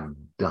you have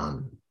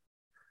done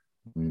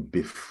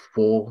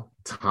before,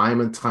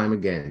 time and time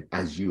again,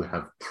 as you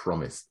have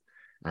promised,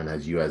 and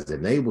as you have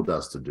enabled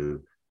us to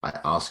do, I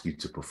ask you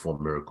to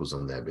perform miracles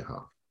on their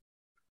behalf.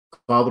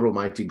 Father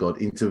Almighty God,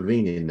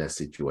 intervene in their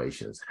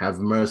situations. Have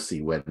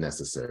mercy where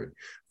necessary.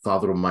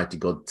 Father Almighty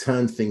God,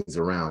 turn things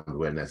around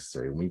where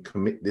necessary. We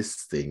commit this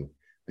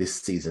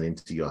season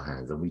into your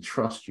hands, and we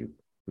trust you.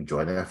 We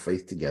join our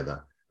faith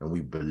together, and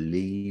we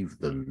believe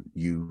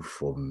you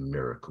for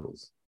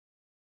miracles.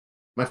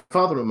 My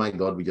Father and my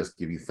God, we just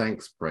give you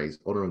thanks, praise,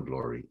 honor, and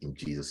glory in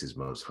Jesus'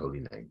 most holy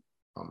name.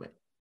 Amen.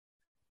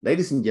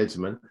 Ladies and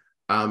gentlemen,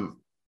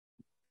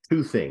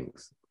 two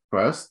things.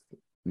 First,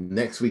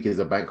 next week is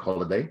a bank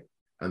holiday,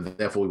 and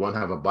therefore we won't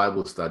have a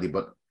Bible study.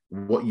 But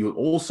what you'll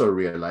also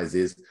realize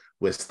is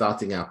we're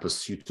starting our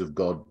Pursuit of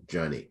God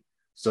journey.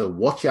 So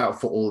watch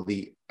out for all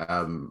the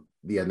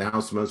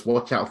announcements.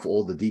 Watch out for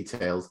all the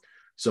details.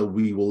 So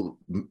we will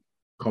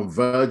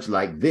converge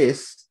like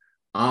this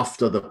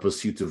after the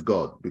Pursuit of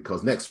God,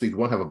 because next week we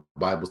won't have a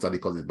Bible study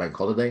because it's bank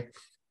holiday,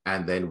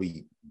 and then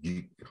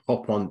you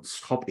hop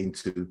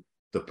into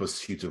the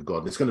Pursuit of God.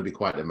 And it's going to be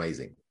quite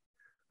amazing.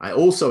 I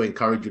also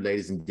encourage you,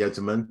 ladies and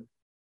gentlemen,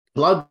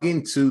 plug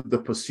into the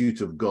Pursuit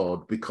of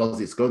God,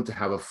 because it's going to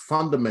have a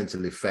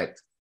fundamental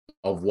effect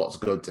of what's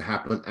going to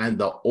happen. And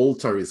the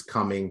altar is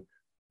coming.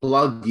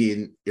 Plug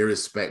in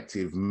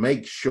irrespective.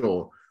 Make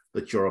sure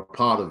that you're a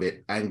part of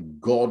it,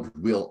 and God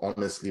will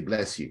honestly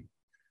bless you.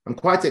 I'm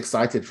quite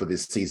excited for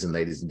this season,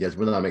 ladies and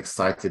gentlemen. I'm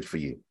excited for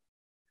you.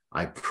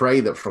 I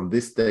pray that from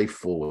this day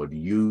forward,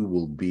 you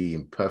will be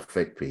in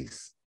perfect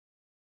peace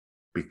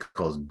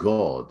because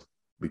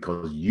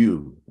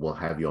you will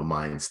have your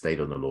mind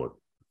stayed on the Lord.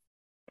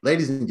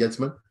 Ladies and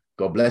gentlemen,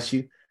 God bless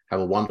you.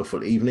 Have a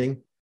wonderful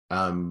evening.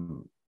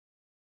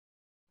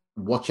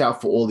 Watch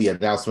out for all the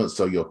announcements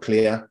so you're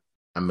clear,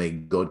 and may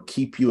God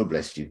keep you and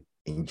bless you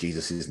in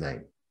Jesus'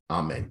 name.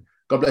 Amen.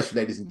 God bless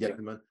you, ladies and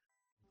gentlemen.